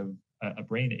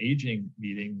brain aging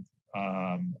meeting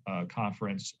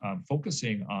conference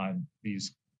focusing on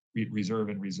these reserve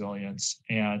and resilience.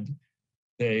 And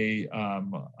they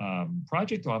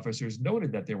project officers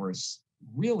noted that there was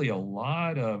really a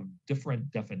lot of different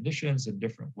definitions and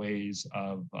different ways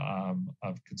of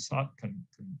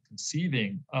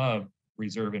conceiving of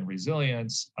reserve and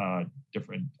resilience,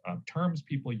 different terms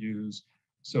people use.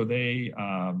 So they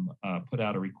put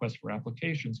out a request for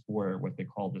applications for what they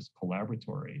call this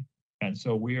collaboratory. And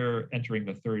so we're entering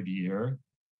the third year.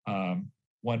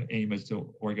 One aim is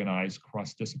to organize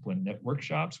cross-discipline net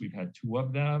workshops. We've had 2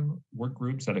 of them, work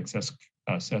groups that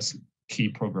assess key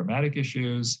programmatic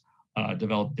issues,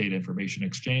 develop data information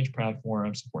exchange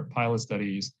platforms, support pilot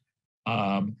studies.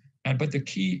 But the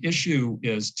key issue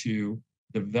is to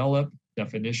develop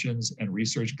definitions and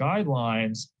research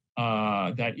guidelines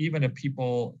that even if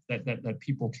people that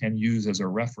people can use as a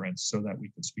reference, so that we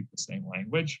can speak the same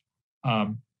language.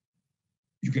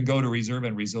 You can go to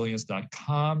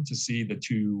reserveandresilience.com to see the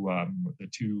two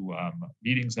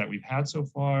meetings that we've had so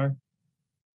far.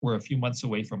 We're a few months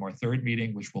away from our 3rd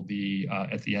meeting, which will be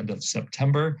at the end of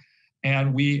September.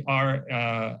 And we are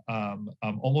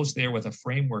almost there with a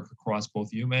framework across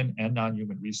both human and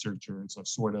non-human researchers of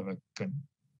sort of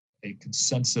a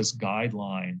consensus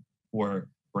guideline for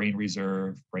brain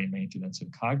reserve, brain maintenance,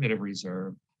 and cognitive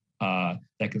reserve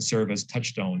that can serve as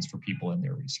touchstones for people in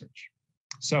their research.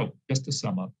 So just to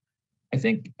sum up, I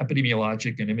think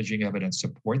epidemiologic and imaging evidence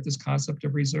support this concept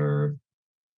of reserve.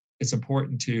 It's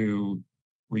important to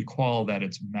recall that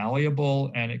it's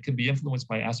malleable and it can be influenced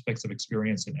by aspects of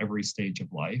experience in every stage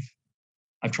of life.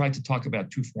 I've tried to talk about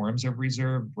 2 forms of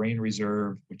reserve: brain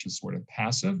reserve, which is sort of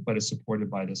passive, but is supported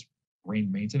by this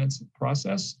brain maintenance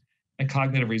process, and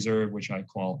cognitive reserve, which I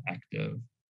call active.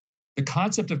 The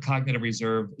concept of cognitive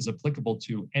reserve is applicable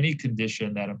to any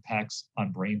condition that impacts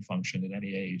on brain function at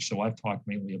any age. So I've talked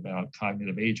mainly about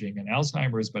cognitive aging and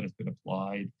Alzheimer's, but it's been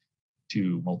applied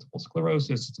to multiple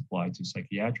sclerosis, it's applied to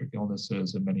psychiatric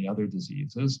illnesses and many other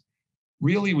diseases.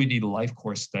 Really, we need life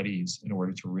course studies in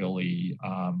order to really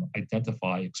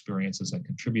identify experiences that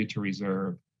contribute to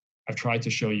reserve. I've tried to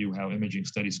show you how imaging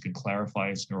studies can clarify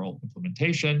its neural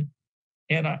implementation.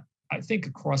 And I think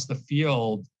across the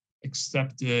field,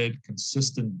 accepted,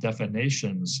 consistent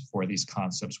definitions for these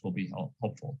concepts will be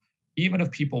helpful. Even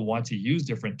if people want to use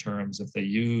different terms, if they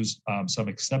use some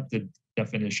accepted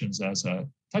definitions as a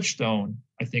touchstone,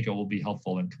 I think it will be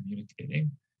helpful in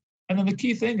communicating. And then the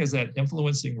key thing is that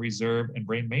influencing reserve and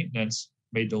brain maintenance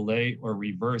may delay or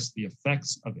reverse the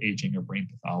effects of aging or brain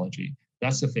pathology.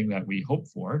 That's the thing that we hope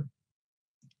for.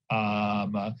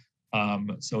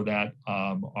 So that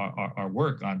our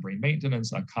work on brain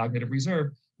maintenance, on cognitive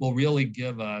reserve, will really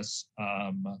give us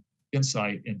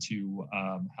insight into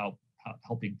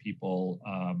helping people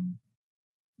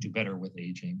do better with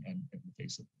aging and in the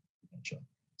face of dementia.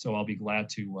 So I'll be glad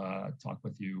to talk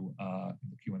with you in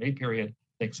the Q&A period.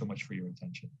 Thanks so much for your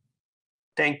attention.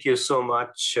 Thank you so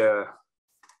much,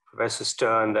 Professor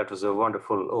Stern. That was a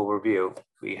wonderful overview.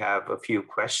 We have a few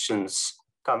questions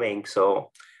coming,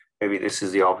 so maybe this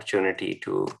is the opportunity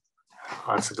to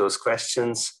answer those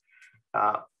questions.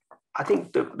 I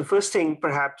think the first thing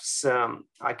perhaps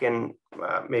I can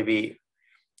maybe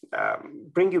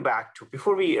bring you back to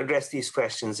before we address these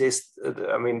questions is,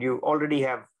 you already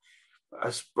have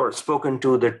spoken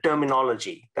to the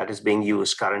terminology that is being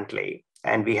used currently.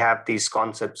 And we have these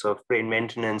concepts of brain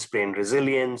maintenance, brain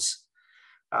resilience.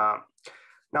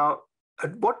 Now,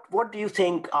 what do you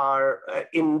think are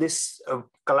in this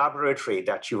collaboratory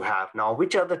that you have now?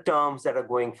 Which are the terms that are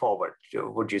going forward,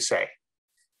 would you say?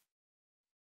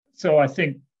 So I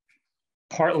think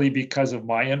partly because of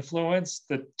my influence,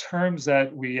 the terms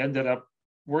that we ended up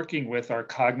working with are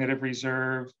cognitive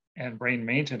reserve and brain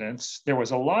maintenance. There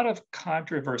was a lot of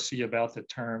controversy about the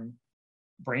term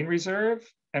brain reserve,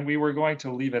 and we were going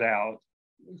to leave it out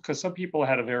because some people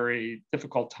had a very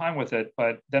difficult time with it,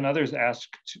 but then others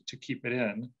asked to keep it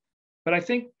in. But I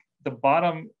think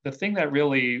the thing that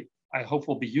really I hope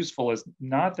will be useful is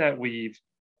not that we've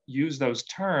used those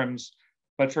terms,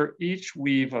 but for each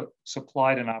we've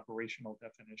supplied an operational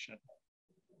definition.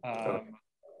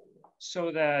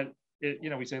 So that,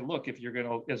 we say, look, if you're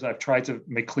gonna, as I've tried to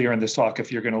make clear in this talk,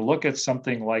 if you're gonna look at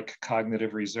something like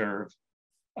cognitive reserve,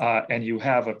 and you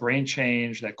have a brain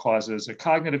change that causes a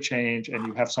cognitive change, and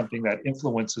you have something that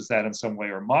influences that in some way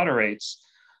or moderates,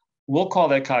 we'll call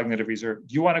that cognitive reserve.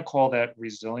 Do you want to call that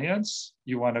resilience?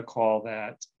 You want to call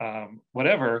that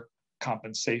whatever,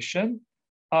 compensation?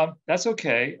 That's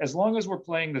okay, as long as we're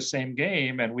playing the same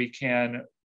game and we can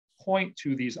point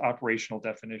to these operational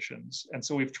definitions. And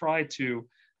so we've tried to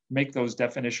make those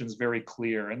definitions very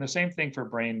clear. And the same thing for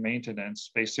brain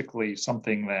maintenance, basically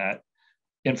something that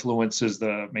influences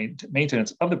the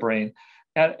maintenance of the brain.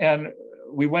 And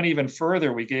we went even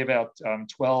further. We gave out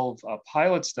 12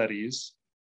 pilot studies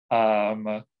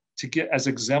to get as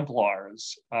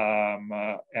exemplars.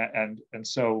 And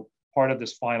so part of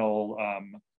this final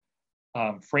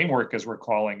framework, as we're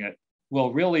calling it,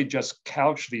 will really just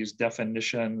couch these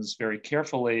definitions very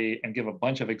carefully and give a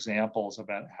bunch of examples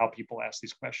about how people ask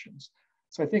these questions.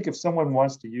 So I think if someone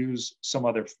wants to use some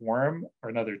other form or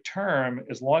another term,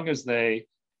 as long as they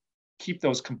keep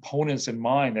those components in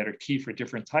mind that are key for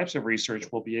different types of research,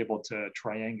 we'll be able to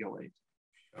triangulate.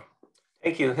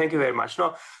 Thank you very much.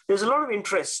 Now, there's a lot of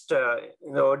interest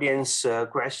in the audience,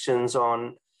 questions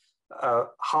on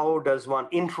how does one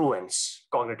influence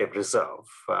cognitive reserve?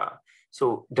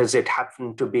 So does it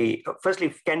happen to be,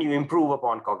 firstly, can you improve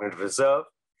upon cognitive reserve?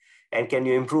 And can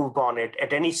you improve upon it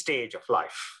at any stage of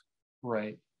life?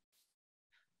 Right.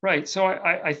 Right. So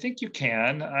I think you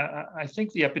can. I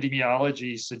think the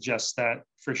epidemiology suggests that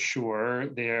for sure.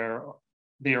 There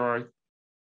are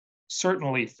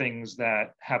certainly things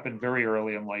that happen very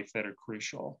early in life that are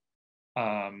crucial.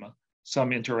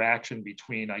 Some interaction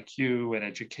between IQ and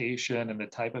education and the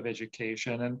type of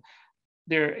education. And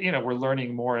there, we're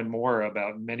learning more and more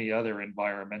about many other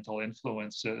environmental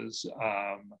influences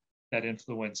that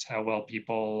influence how well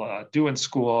people do in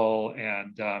school,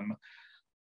 and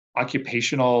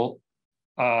occupational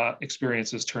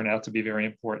experiences turn out to be very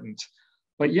important.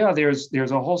 But yeah, there's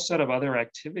a whole set of other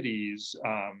activities,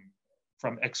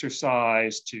 from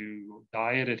exercise to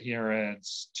diet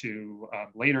adherence to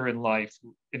later in life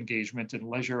engagement in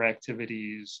leisure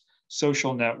activities,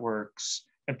 social networks,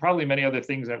 and probably many other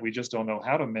things that we just don't know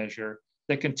how to measure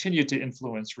that continue to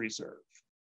influence reserve.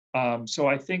 So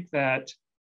I think that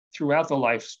throughout the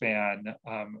lifespan,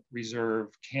 reserve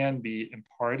can be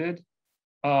imparted.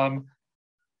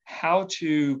 How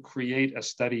to create a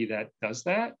study that does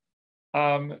that?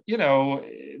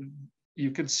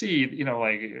 You can see,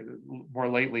 like more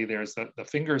lately, there's the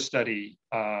finger study,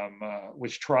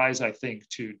 which tries, I think,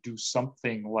 to do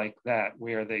something like that,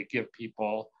 where they give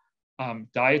people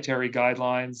dietary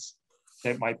guidelines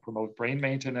that might promote brain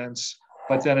maintenance,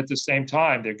 but then at the same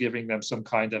time, they're giving them some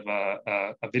kind of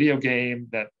a video game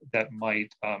that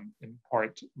might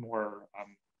impart more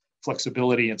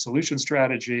flexibility and solution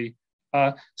strategy.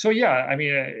 So yeah, I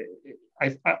mean,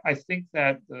 I think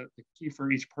that the key for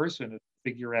each person is to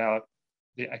figure out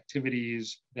the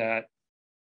activities that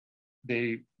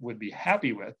they would be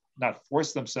happy with, not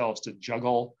force themselves to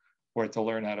juggle or to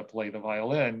learn how to play the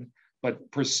violin, but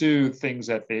pursue things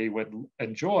that they would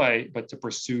enjoy, but to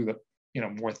pursue the,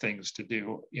 more things to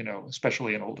do,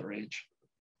 especially in older age.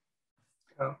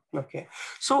 Oh, okay.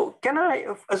 So can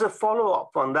I, as a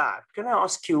follow-up on that, can I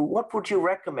ask you, what would you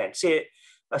recommend? Say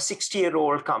a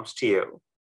 60-year-old comes to you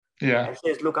and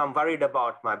says, look, I'm worried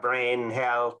about my brain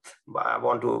health. I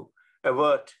want to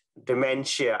avert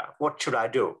dementia. What should I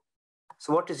do?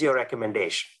 So what is your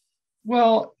recommendation?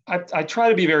 Well, I try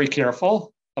to be very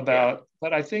careful about,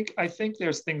 but I think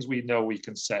there's things we know we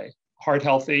can say. Heart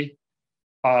healthy,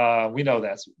 we know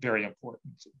that's very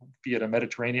important, be it a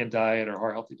Mediterranean diet or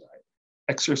heart healthy diet.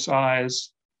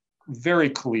 Exercise, very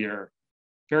clear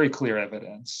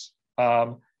evidence.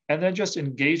 And then just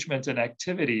engagement in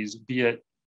activities, be it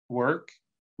work,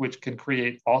 which can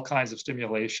create all kinds of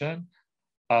stimulation,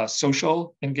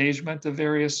 social engagement of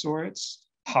various sorts,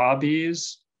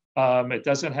 hobbies. It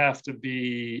doesn't have to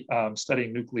be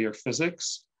studying nuclear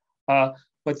physics,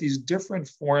 but these different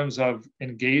forms of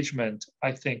engagement,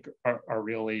 I think, are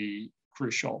really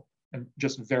crucial and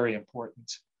just very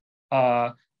important.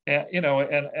 And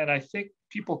I think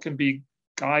people can be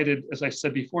guided, as I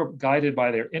said before, guided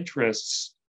by their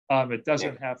interests. It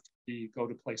doesn't have to be go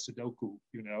to play Sudoku,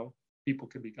 people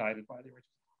can be guided by their interests.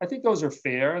 I think those are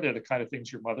fair. They're the kind of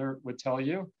things your mother would tell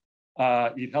you.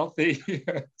 Eat healthy,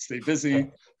 stay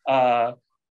busy.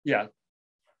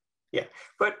 Yeah,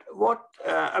 but what,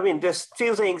 there's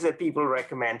few things that people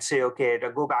recommend, say, okay,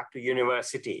 to go back to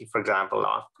university, for example,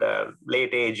 after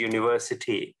late age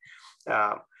university,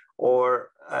 or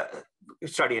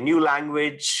study a new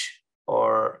language,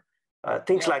 or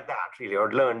things like that, really,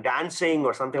 or learn dancing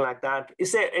or something like that.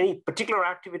 Is there any particular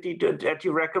activity that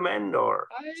you recommend? Or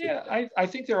I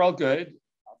think they're all good,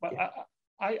 but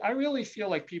I really feel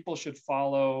like people should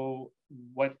follow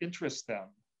what interests them.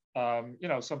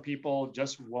 Some people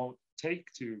just won't take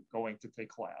to going to take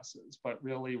classes, but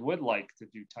really would like to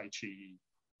do Tai Chi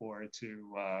or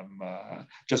to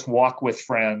just walk with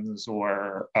friends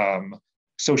or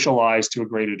socialize to a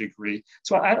greater degree.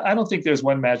 So I don't think there's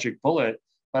one magic bullet,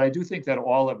 but I do think that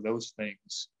all of those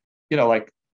things,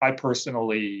 like I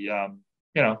personally,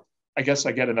 I guess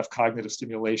I get enough cognitive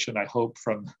stimulation, I hope,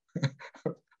 from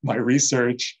my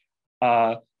research.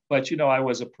 But, I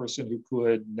was a person who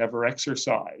could never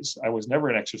exercise. I was never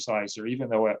an exerciser, even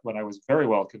though when I was very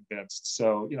well convinced.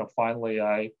 So, finally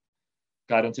I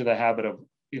got into the habit of,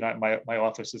 my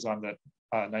office is on the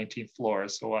 19th floor.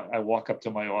 So I walk up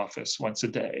to my office once a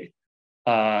day.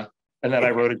 And then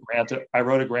I wrote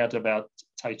a grant about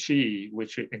Tai Chi,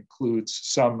 which includes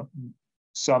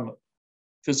some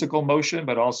physical motion,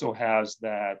 but also has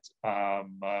that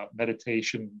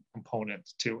meditation component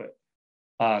to it.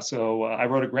 So I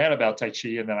wrote a grant about Tai Chi,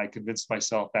 and then I convinced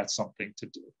myself that's something to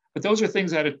do. But those are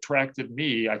things that attracted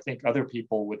me. I think other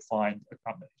people would find a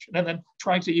combination. And then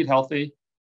trying to eat healthy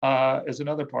is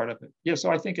another part of it. Yeah,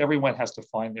 so I think everyone has to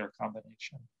find their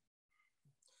combination.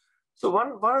 So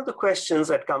one of the questions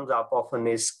that comes up often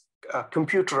is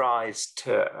computerized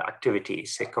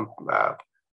activities,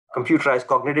 computerized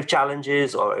cognitive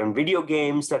challenges, or in video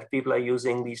games that people are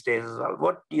using these days as well.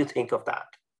 What do you think of that?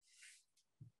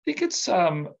 I think it's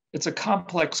a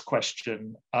complex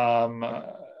question.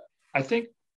 I think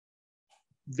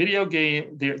video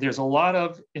game, there's a lot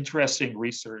of interesting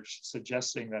research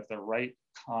suggesting that the right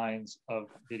kinds of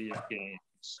video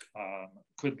games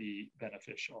could be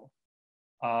beneficial.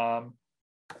 But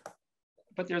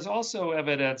there's also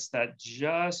evidence that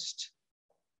just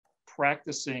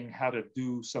practicing how to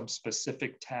do some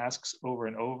specific tasks over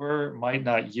and over might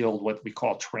not yield what we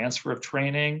call transfer of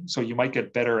training. So you might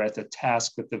get better at the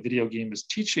task that the video game is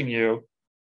teaching you,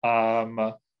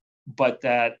 but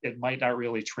that it might not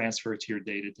really transfer to your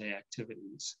day-to-day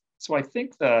activities. So I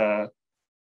think to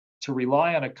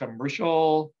rely on a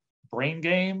commercial brain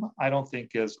game, I don't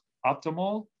think is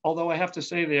optimal. Although I have to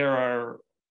say there are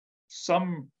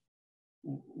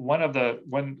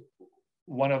one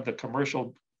one of the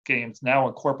commercial games now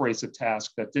incorporates a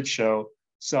task that did show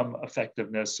some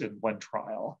effectiveness in one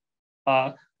trial.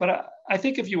 But I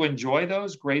think if you enjoy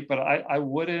those, great. But I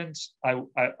wouldn't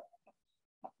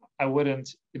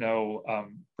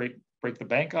break the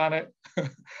bank on it,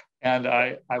 and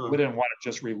I wouldn't want to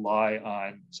just rely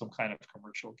on some kind of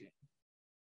commercial game.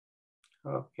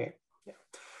 Okay. Yeah.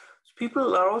 So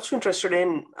people are also interested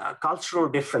in cultural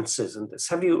differences in this.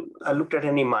 Have you looked at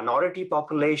any minority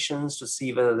populations to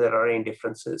see whether there are any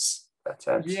differences? That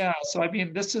sense? Yeah. So I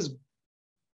mean, this is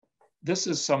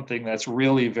something that's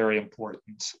really very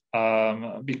important,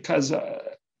 because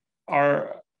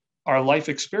our life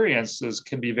experiences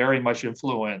can be very much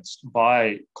influenced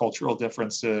by cultural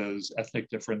differences, ethnic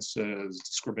differences,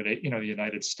 discrimination. The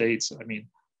United States. I mean,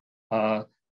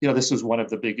 this is one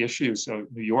of the big issues. So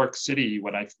New York City,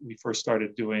 when we first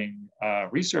started doing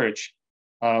research,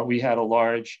 we had a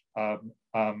large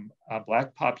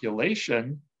Black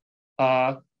population,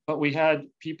 but we had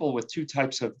people with two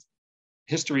types of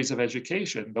histories of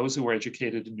education. Those who were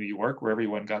educated in New York, where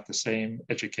everyone got the same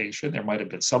education. There might have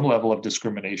been some level of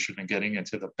discrimination in getting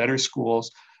into the better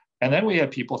schools. And then we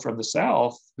had people from the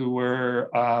South who were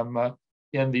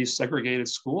in these segregated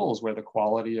schools where the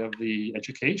quality of the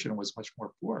education was much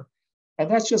more poor. And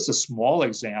that's just a small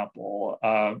example.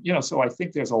 So I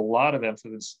think there's a lot of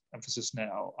emphasis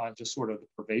now on just sort of the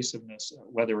pervasiveness,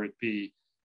 whether it be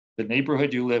the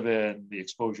neighborhood you live in, the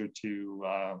exposure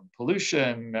to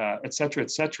pollution, et cetera,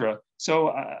 et cetera.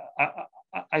 So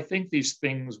I think these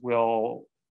things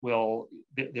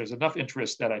there's enough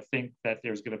interest that I think that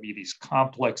there's going to be these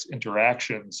complex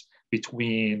interactions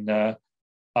between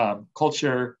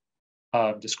culture,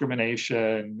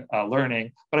 discrimination,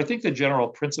 learning. But I think the general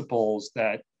principles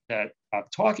that I'm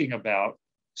talking about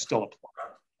still apply.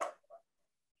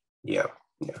 Yeah.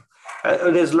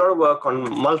 There's a lot of work on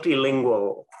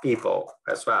multilingual people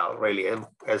as well, really,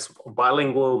 as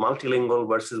bilingual, multilingual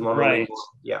versus monolingual. Right.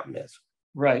 Yeah, yes.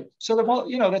 Right. So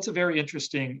that's a very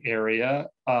interesting area.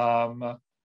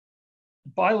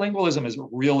 Bilingualism is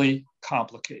really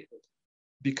complicated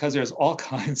because there's all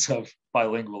kinds of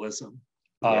bilingualism.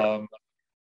 Yeah.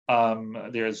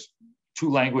 There's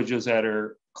two languages that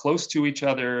are close to each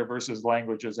other versus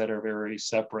languages that are very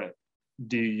separate.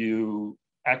 Do you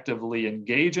actively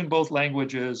engage in both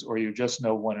languages, or you just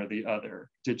know one or the other?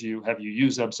 Have you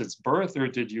used them since birth, or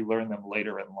did you learn them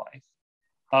later in life?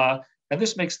 And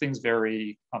this makes things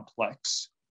very complex.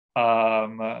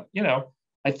 I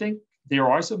think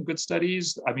there are some good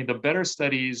studies. I mean, the better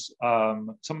studies,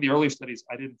 some of the early studies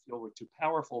I didn't feel were too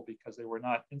powerful because they were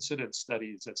not incident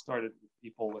studies that started with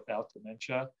people without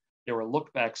dementia. There were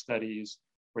look-back studies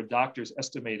where doctors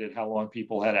estimated how long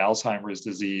people had Alzheimer's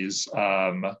disease,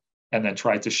 and then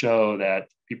tried to show that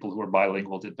people who were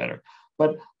bilingual did better.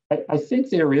 But I think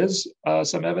there is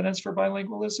some evidence for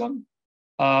bilingualism.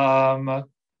 The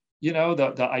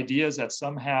idea is that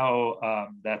somehow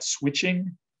that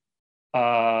switching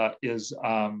is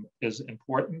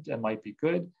important and might be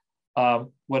good.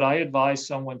 Would I advise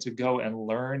someone to go and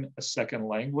learn a second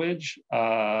language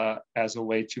as a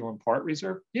way to impart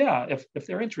reserve? Yeah, if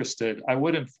they're interested. I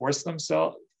wouldn't force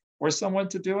someone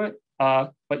to do it.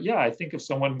 But yeah, I think if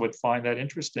someone would find that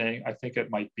interesting, I think it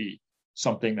might be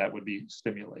something that would be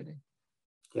stimulating.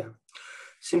 Yeah.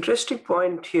 It's an interesting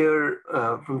point here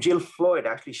from Jill Floyd.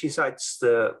 Actually, she cites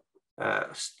the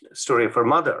story of her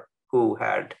mother who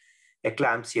had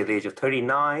eclampsia at the age of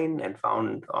 39 and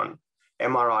found on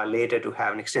MRI later to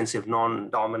have an extensive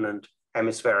non-dominant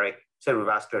hemispheric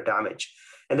cerebrovascular damage,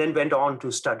 and then went on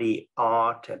to study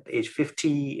art at age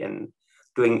 50 and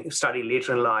study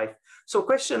later in life. So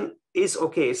question is,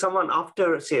 okay, someone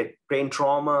after, say, brain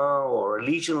trauma or a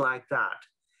lesion like that,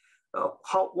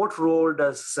 what role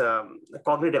does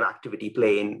cognitive activity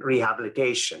play in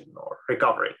rehabilitation or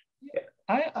recovery?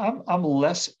 Yeah. I'm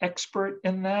less expert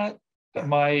in that.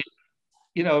 Yeah.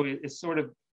 It's sort of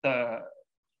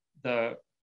the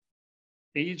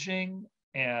aging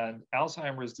and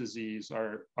Alzheimer's disease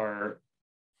are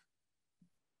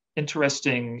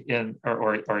interesting in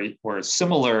or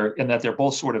similar in that they're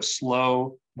both sort of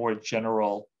slow, more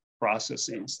general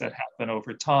processes that happen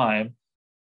over time,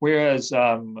 whereas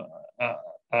a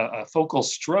focal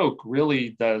stroke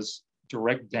really does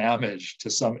direct damage to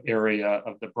some area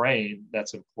of the brain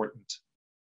that's important.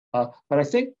 But I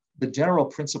think the general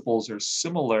principles are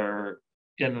similar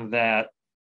in that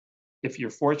if you're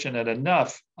fortunate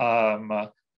enough,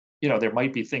 there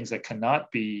might be things that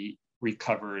cannot be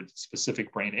recovered,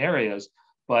 specific brain areas,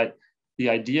 but the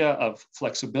idea of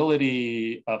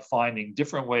flexibility, of finding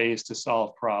different ways to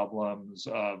solve problems,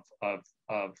 of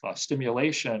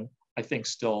stimulation, I think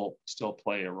still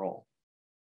play a role.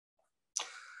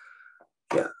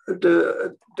 Yeah,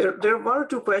 there are one or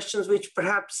two questions which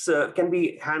perhaps can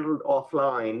be handled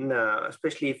offline,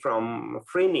 especially from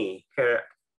Frini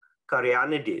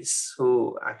Karianidis,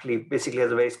 who actually basically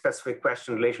has a very specific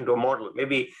question in relation to a model.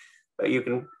 Maybe you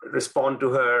can respond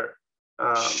to her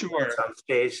Sure. at some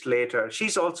stage later.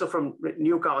 She's also from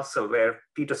Newcastle, where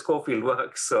Peter Schofield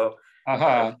works. So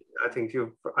I think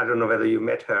I don't know whether you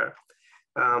met her.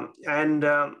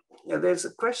 There's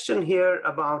a question here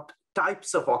about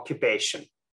types of occupation.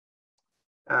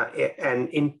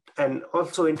 And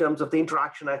also in terms of the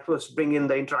interaction, I suppose bring in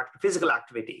the physical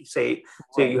activity. So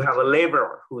you have a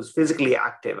laborer who's physically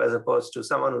active as opposed to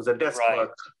someone who's a desk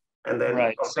worker, and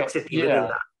then complexity within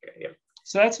that. Yeah.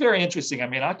 So that's very interesting. I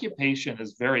mean, occupation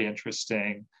is very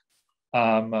interesting.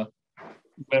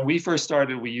 When we first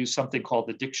started, we used something called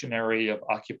the Dictionary of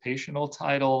Occupational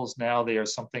Titles. Now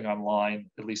there's something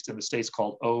online, at least in the States,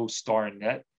 called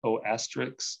O*Net,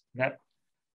 O*Net.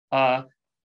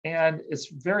 And it's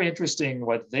very interesting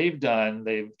what they've done.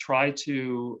 They've tried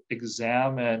to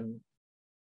examine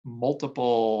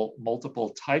multiple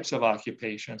types of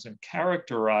occupations and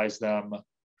characterize them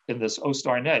in this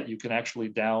O*Net. You can actually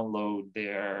download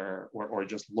or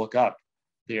just look up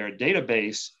their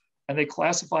database, and they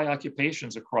classify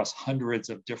occupations across hundreds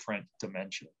of different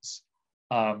dimensions.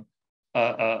 A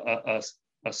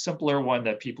simpler one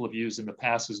that people have used in the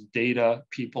past is data,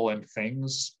 people, and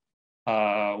things,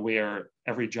 where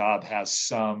every job has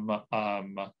some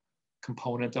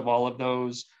component of all of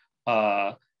those.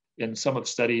 In some of the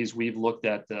studies, we've looked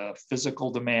at the physical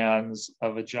demands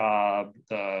of a job,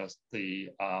 the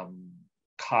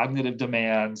cognitive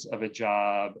demands of a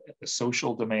job, the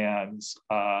social demands,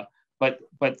 but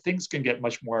things can get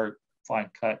much more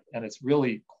fine cut, and it's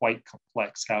really quite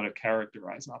complex how to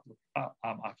characterize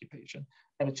occupation.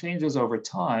 And it changes over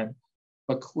time,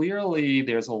 but clearly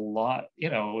there's a lot,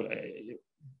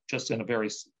 just in a very,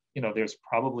 there's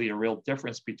probably a real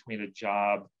difference between a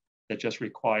job that just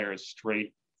requires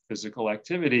straight physical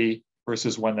activity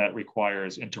versus one that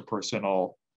requires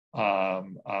interpersonal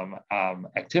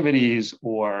activities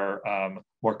or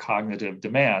more cognitive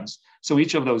demands. So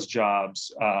each of those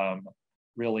jobs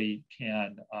really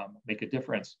can make a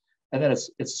difference. And then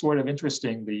it's sort of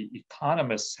interesting, the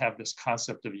economists have this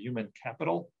concept of human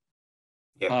capital,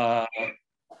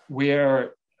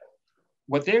 where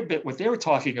what they were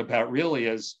talking about really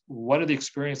is what are the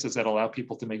experiences that allow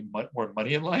people to make more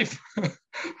money in life.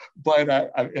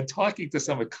 But in talking to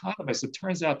some economists, it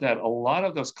turns out that a lot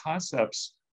of those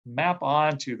concepts map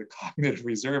onto the cognitive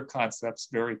reserve concepts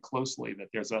very closely, that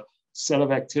there's a set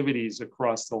of activities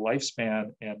across the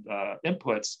lifespan and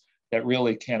inputs that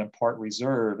really can impart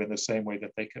reserve in the same way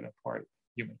that they can impart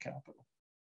human capital.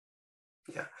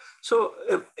 Yeah. So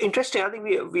interesting. I think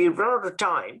we run out of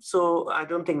time, so I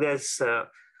don't think there's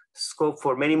scope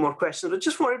for many more questions. I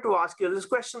just wanted to ask you this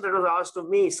question that was asked of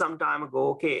me some time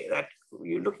ago. Okay, that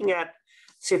you're looking at,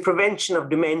 say, prevention of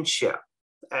dementia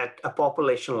at a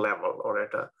population level or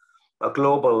at a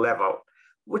global level.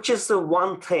 Which is the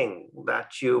one thing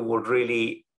that you would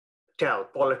really tell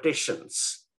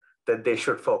politicians that they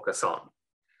should focus on?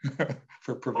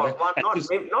 For prevention,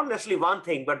 not necessarily one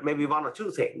thing, but maybe one or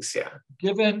two things. Yeah.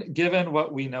 Given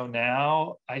what we know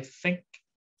now, I think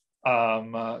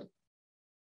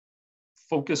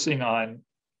focusing on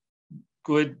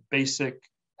good basic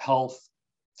health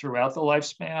throughout the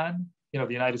lifespan. The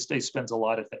United States spends a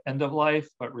lot at the end of life,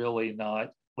 but really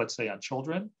not, let's say, on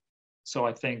children. So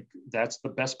I think that's the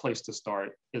best place to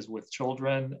start, is with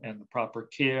children and the proper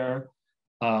care.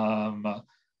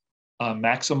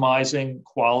 Maximizing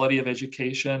quality of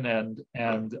education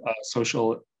and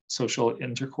social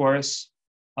intercourse.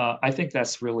 I think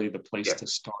that's really the place to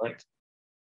start.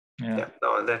 Yeah,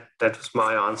 no, that was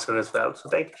my answer as well. So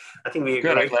I think we agree.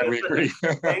 Good, I'm glad we agree.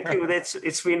 Thank you.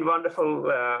 It's been wonderful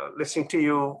listening to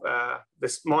you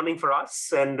this morning for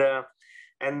us, and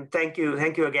thank you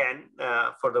again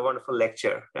for the wonderful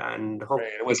lecture. And hope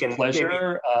it was a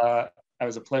pleasure. It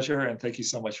was a pleasure, and thank you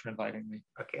so much for inviting me.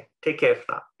 Okay, take care for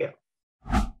now. Yeah.